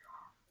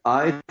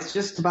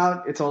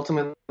 It's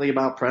ultimately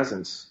about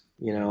presence.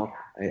 You know,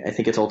 I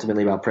think it's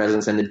ultimately about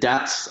presence, and the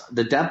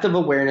depth of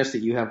awareness that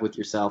you have with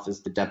yourself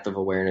is the depth of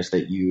awareness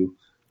that you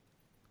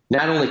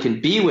not only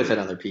can be with in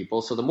other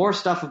people. So the more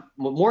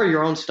of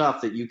your own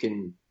stuff that you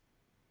can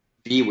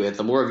be with,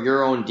 the more of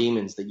your own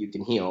demons that you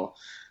can heal,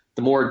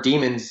 the more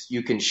demons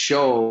you can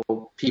show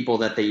people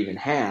that they even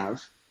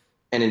have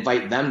and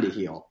invite them to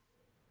heal.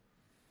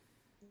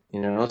 You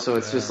know, so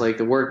it's just like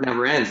the work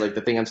never ends. Like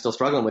the thing I'm still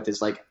struggling with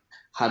is like,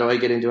 how do I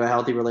get into a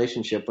healthy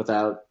relationship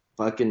without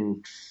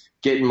fucking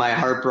getting my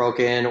heart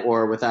broken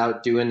or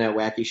without doing that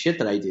wacky shit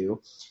that I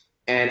do?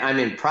 And I'm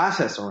in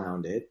process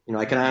around it. You know,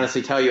 I can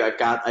honestly tell you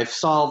I've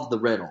solved the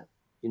riddle.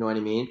 You know what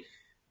I mean?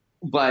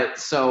 But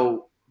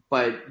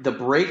the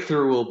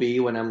breakthrough will be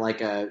when I'm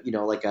like a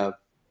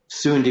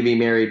soon to be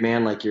married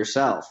man like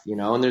yourself, you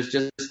know, and there's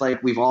just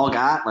like, we've all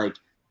got like,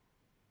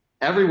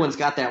 everyone's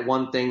got that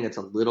one thing that's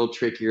a little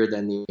trickier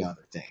than the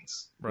other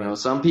things. Right. You know,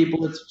 some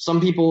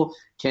people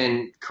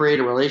can create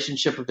a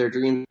relationship of their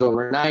dreams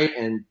overnight,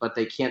 but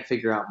they can't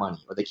figure out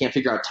money, or they can't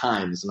figure out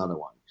time is another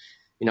one.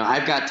 You know,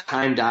 I've got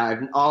time.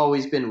 I've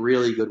always been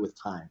really good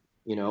with time,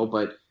 you know,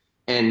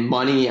 and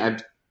money, I'm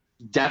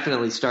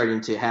definitely starting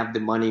to have the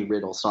money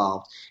riddle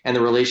solved, and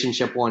the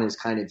relationship one is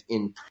kind of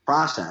in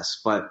process,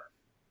 but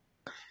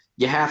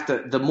you have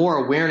to, the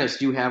more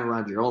awareness you have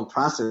around your own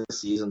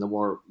processes and the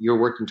more you're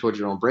working towards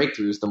your own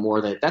breakthroughs, the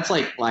more that's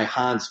like why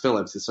Hans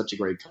Phillips is such a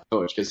great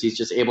coach, because he's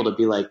just able to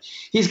be like,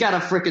 he's got a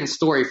freaking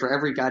story for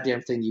every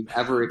goddamn thing you've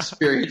ever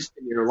experienced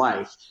in your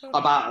life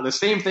about the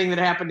same thing that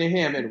happened to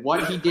him and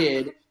what he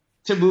did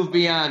to move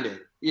beyond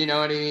it. You know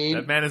what I mean?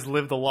 That man has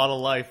lived a lot of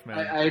life,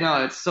 man. I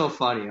know. It's so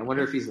funny. I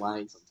wonder if he's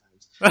lying sometimes.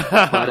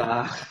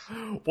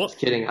 But just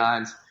kidding,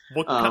 Hans.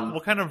 What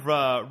kind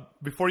of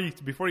before you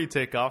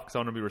take off, because I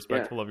want to be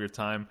respectful of your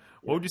time,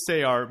 what would you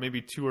say are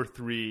maybe 2 or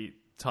 3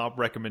 top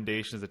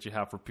recommendations that you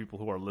have for people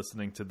who are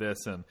listening to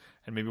this and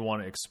maybe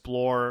want to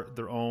explore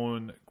their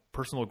own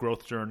personal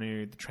growth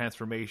journey, the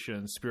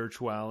transformation,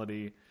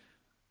 spirituality?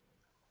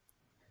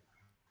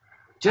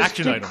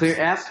 Action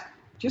items.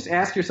 Just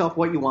ask yourself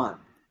what you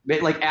want.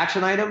 Like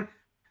action item,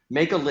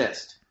 make a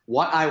list.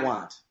 What I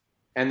want,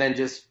 and then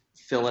just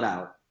fill it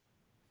out.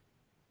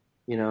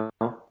 You know.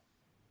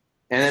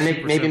 And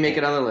then make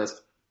another list,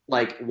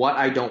 like what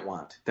I don't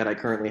want that I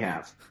currently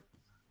have.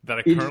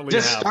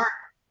 Just start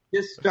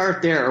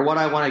there, or what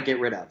I want to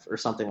get rid of, or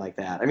something like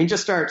that. I mean,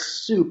 just start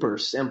super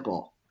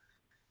simple.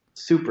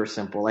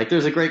 Like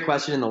there's a great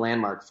question in the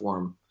Landmark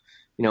Forum,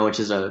 you know, which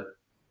is a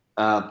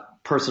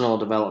personal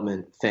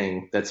development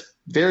thing that's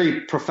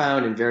very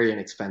profound and very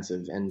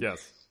inexpensive. And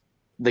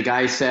the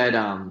guy said,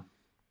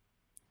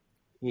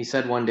 he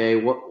said one day,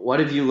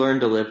 what have you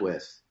learned to live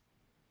with?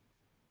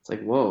 It's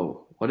like,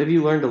 whoa. What have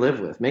you learned to live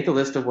with? Make a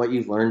list of what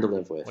you've learned to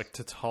live with. Like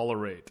to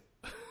tolerate.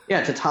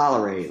 Yeah, to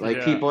tolerate.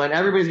 Like people, and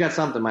everybody's got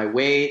something. My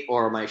weight,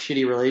 or my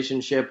shitty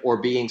relationship,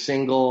 or being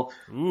single,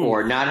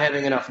 or not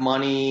having enough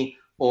money,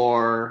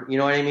 or, you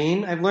know what I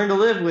mean? I've learned to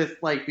live with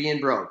like being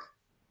broke.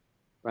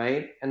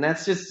 Right? And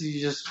that's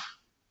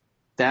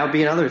that would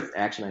be another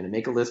action item.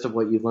 Make a list of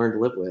what you've learned to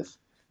live with.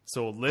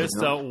 So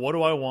list out, what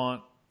do I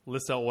want?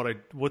 List out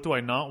what do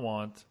I not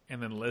want,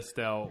 and then list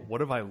out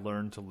what have I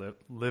learned to live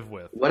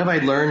with. What have I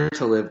learned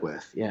to live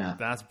with? Yeah,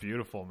 that's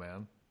beautiful,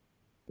 man.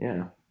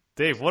 Yeah,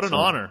 Dave, what an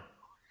honor.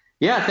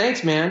 Yeah,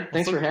 thanks, man.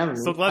 Thanks for having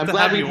me. So glad to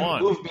have you on. I'm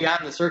glad we moved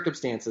beyond the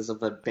circumstances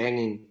of the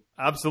banging.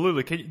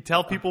 Absolutely. Can you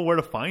tell people where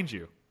to find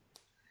you?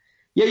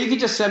 Yeah, you can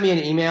just send me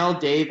an email,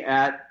 Dave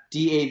at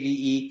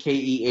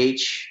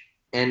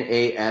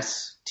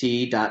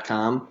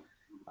DaveKehnast.com,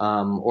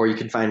 or you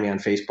can find me on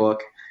Facebook.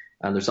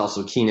 There's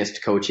also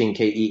Kehnast Coaching,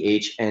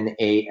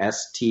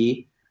 Kehnast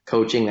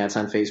Coaching. That's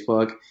on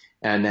Facebook.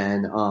 And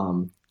then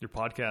your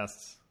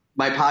podcasts.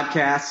 My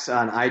podcasts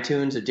on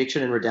iTunes,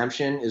 Addiction and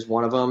Redemption is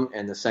one of them.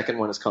 And the second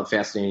one is called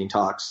Fascinating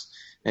Talks.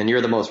 And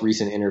you're the most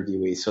recent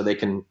interviewee, so they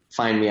can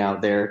find me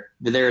out there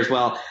as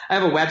well. I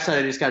have a website.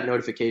 I just got a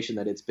notification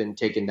that it's been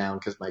taken down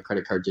because my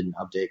credit card didn't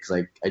update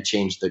because I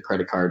changed the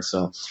credit card.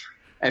 So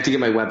I have to get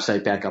my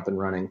website back up and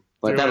running.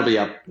 But that'll be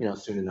up,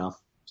 soon enough.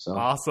 So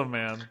awesome,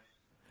 man.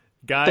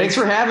 Guys, thanks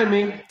for having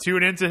me.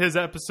 Tune into his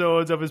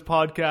episodes of his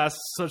podcast.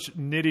 Such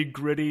nitty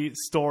gritty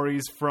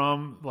stories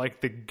from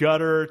like the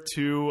gutter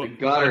to a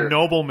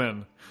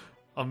nobleman.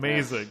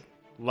 Amazing.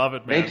 Yes. Love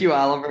it, man. Thank you,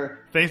 Oliver.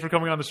 Thanks for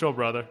coming on the show,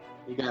 brother.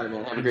 You got it,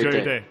 man. Have a great day. Enjoy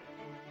your day.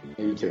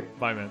 Yeah, you too.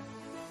 Bye, man.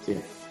 See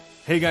ya.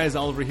 Hey, guys.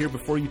 Oliver here.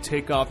 Before you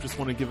take off, just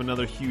want to give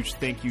another huge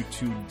thank you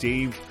to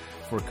Dave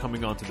for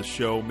coming onto the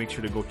show. Make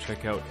sure to go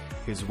check out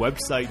his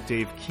website,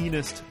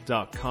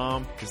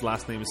 davekehnast.com. His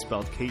last name is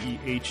spelled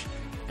Kehnast.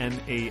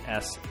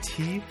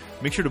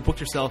 Make sure to book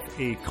yourself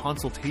a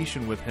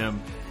consultation with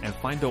him and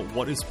find out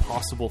what is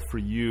possible for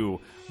you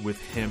with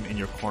him in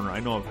your corner. I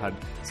know I've had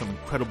some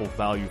incredible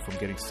value from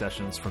getting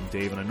sessions from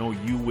Dave, and I know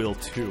you will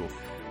too.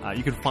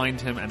 You can find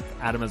him and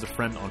add him as a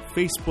friend on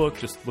Facebook.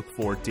 Just look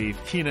for Dave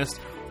Kehnast,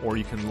 or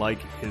you can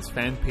like his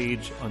fan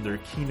page under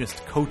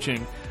Kehnast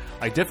Coaching.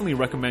 I definitely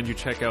recommend you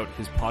check out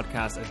his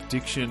podcast,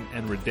 Addiction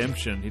and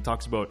Redemption. He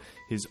talks about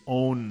his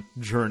own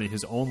journey,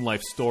 his own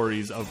life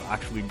stories of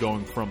actually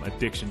going from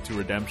addiction to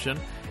redemption.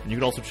 And you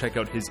can also check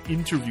out his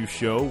interview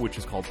show, which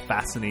is called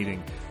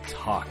Fascinating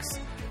Talks.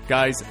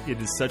 Guys, it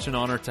is such an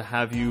honor to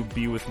have you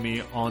be with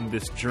me on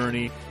this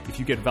journey. If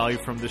you get value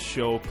from this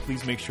show,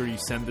 please make sure you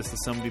send this to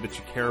somebody that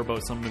you care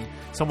about,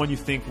 someone you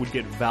think would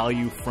get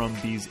value from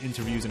these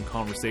interviews and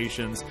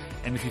conversations.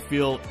 And if you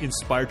feel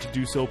inspired to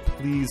do so,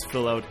 please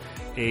fill out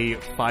a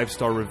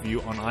 5-star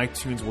review on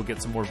iTunes. We'll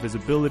get some more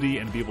visibility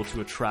and be able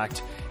to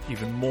attract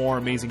even more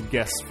amazing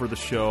guests for the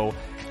show.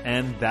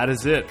 And that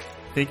is it.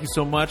 Thank you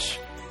so much.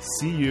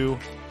 See you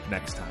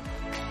next time.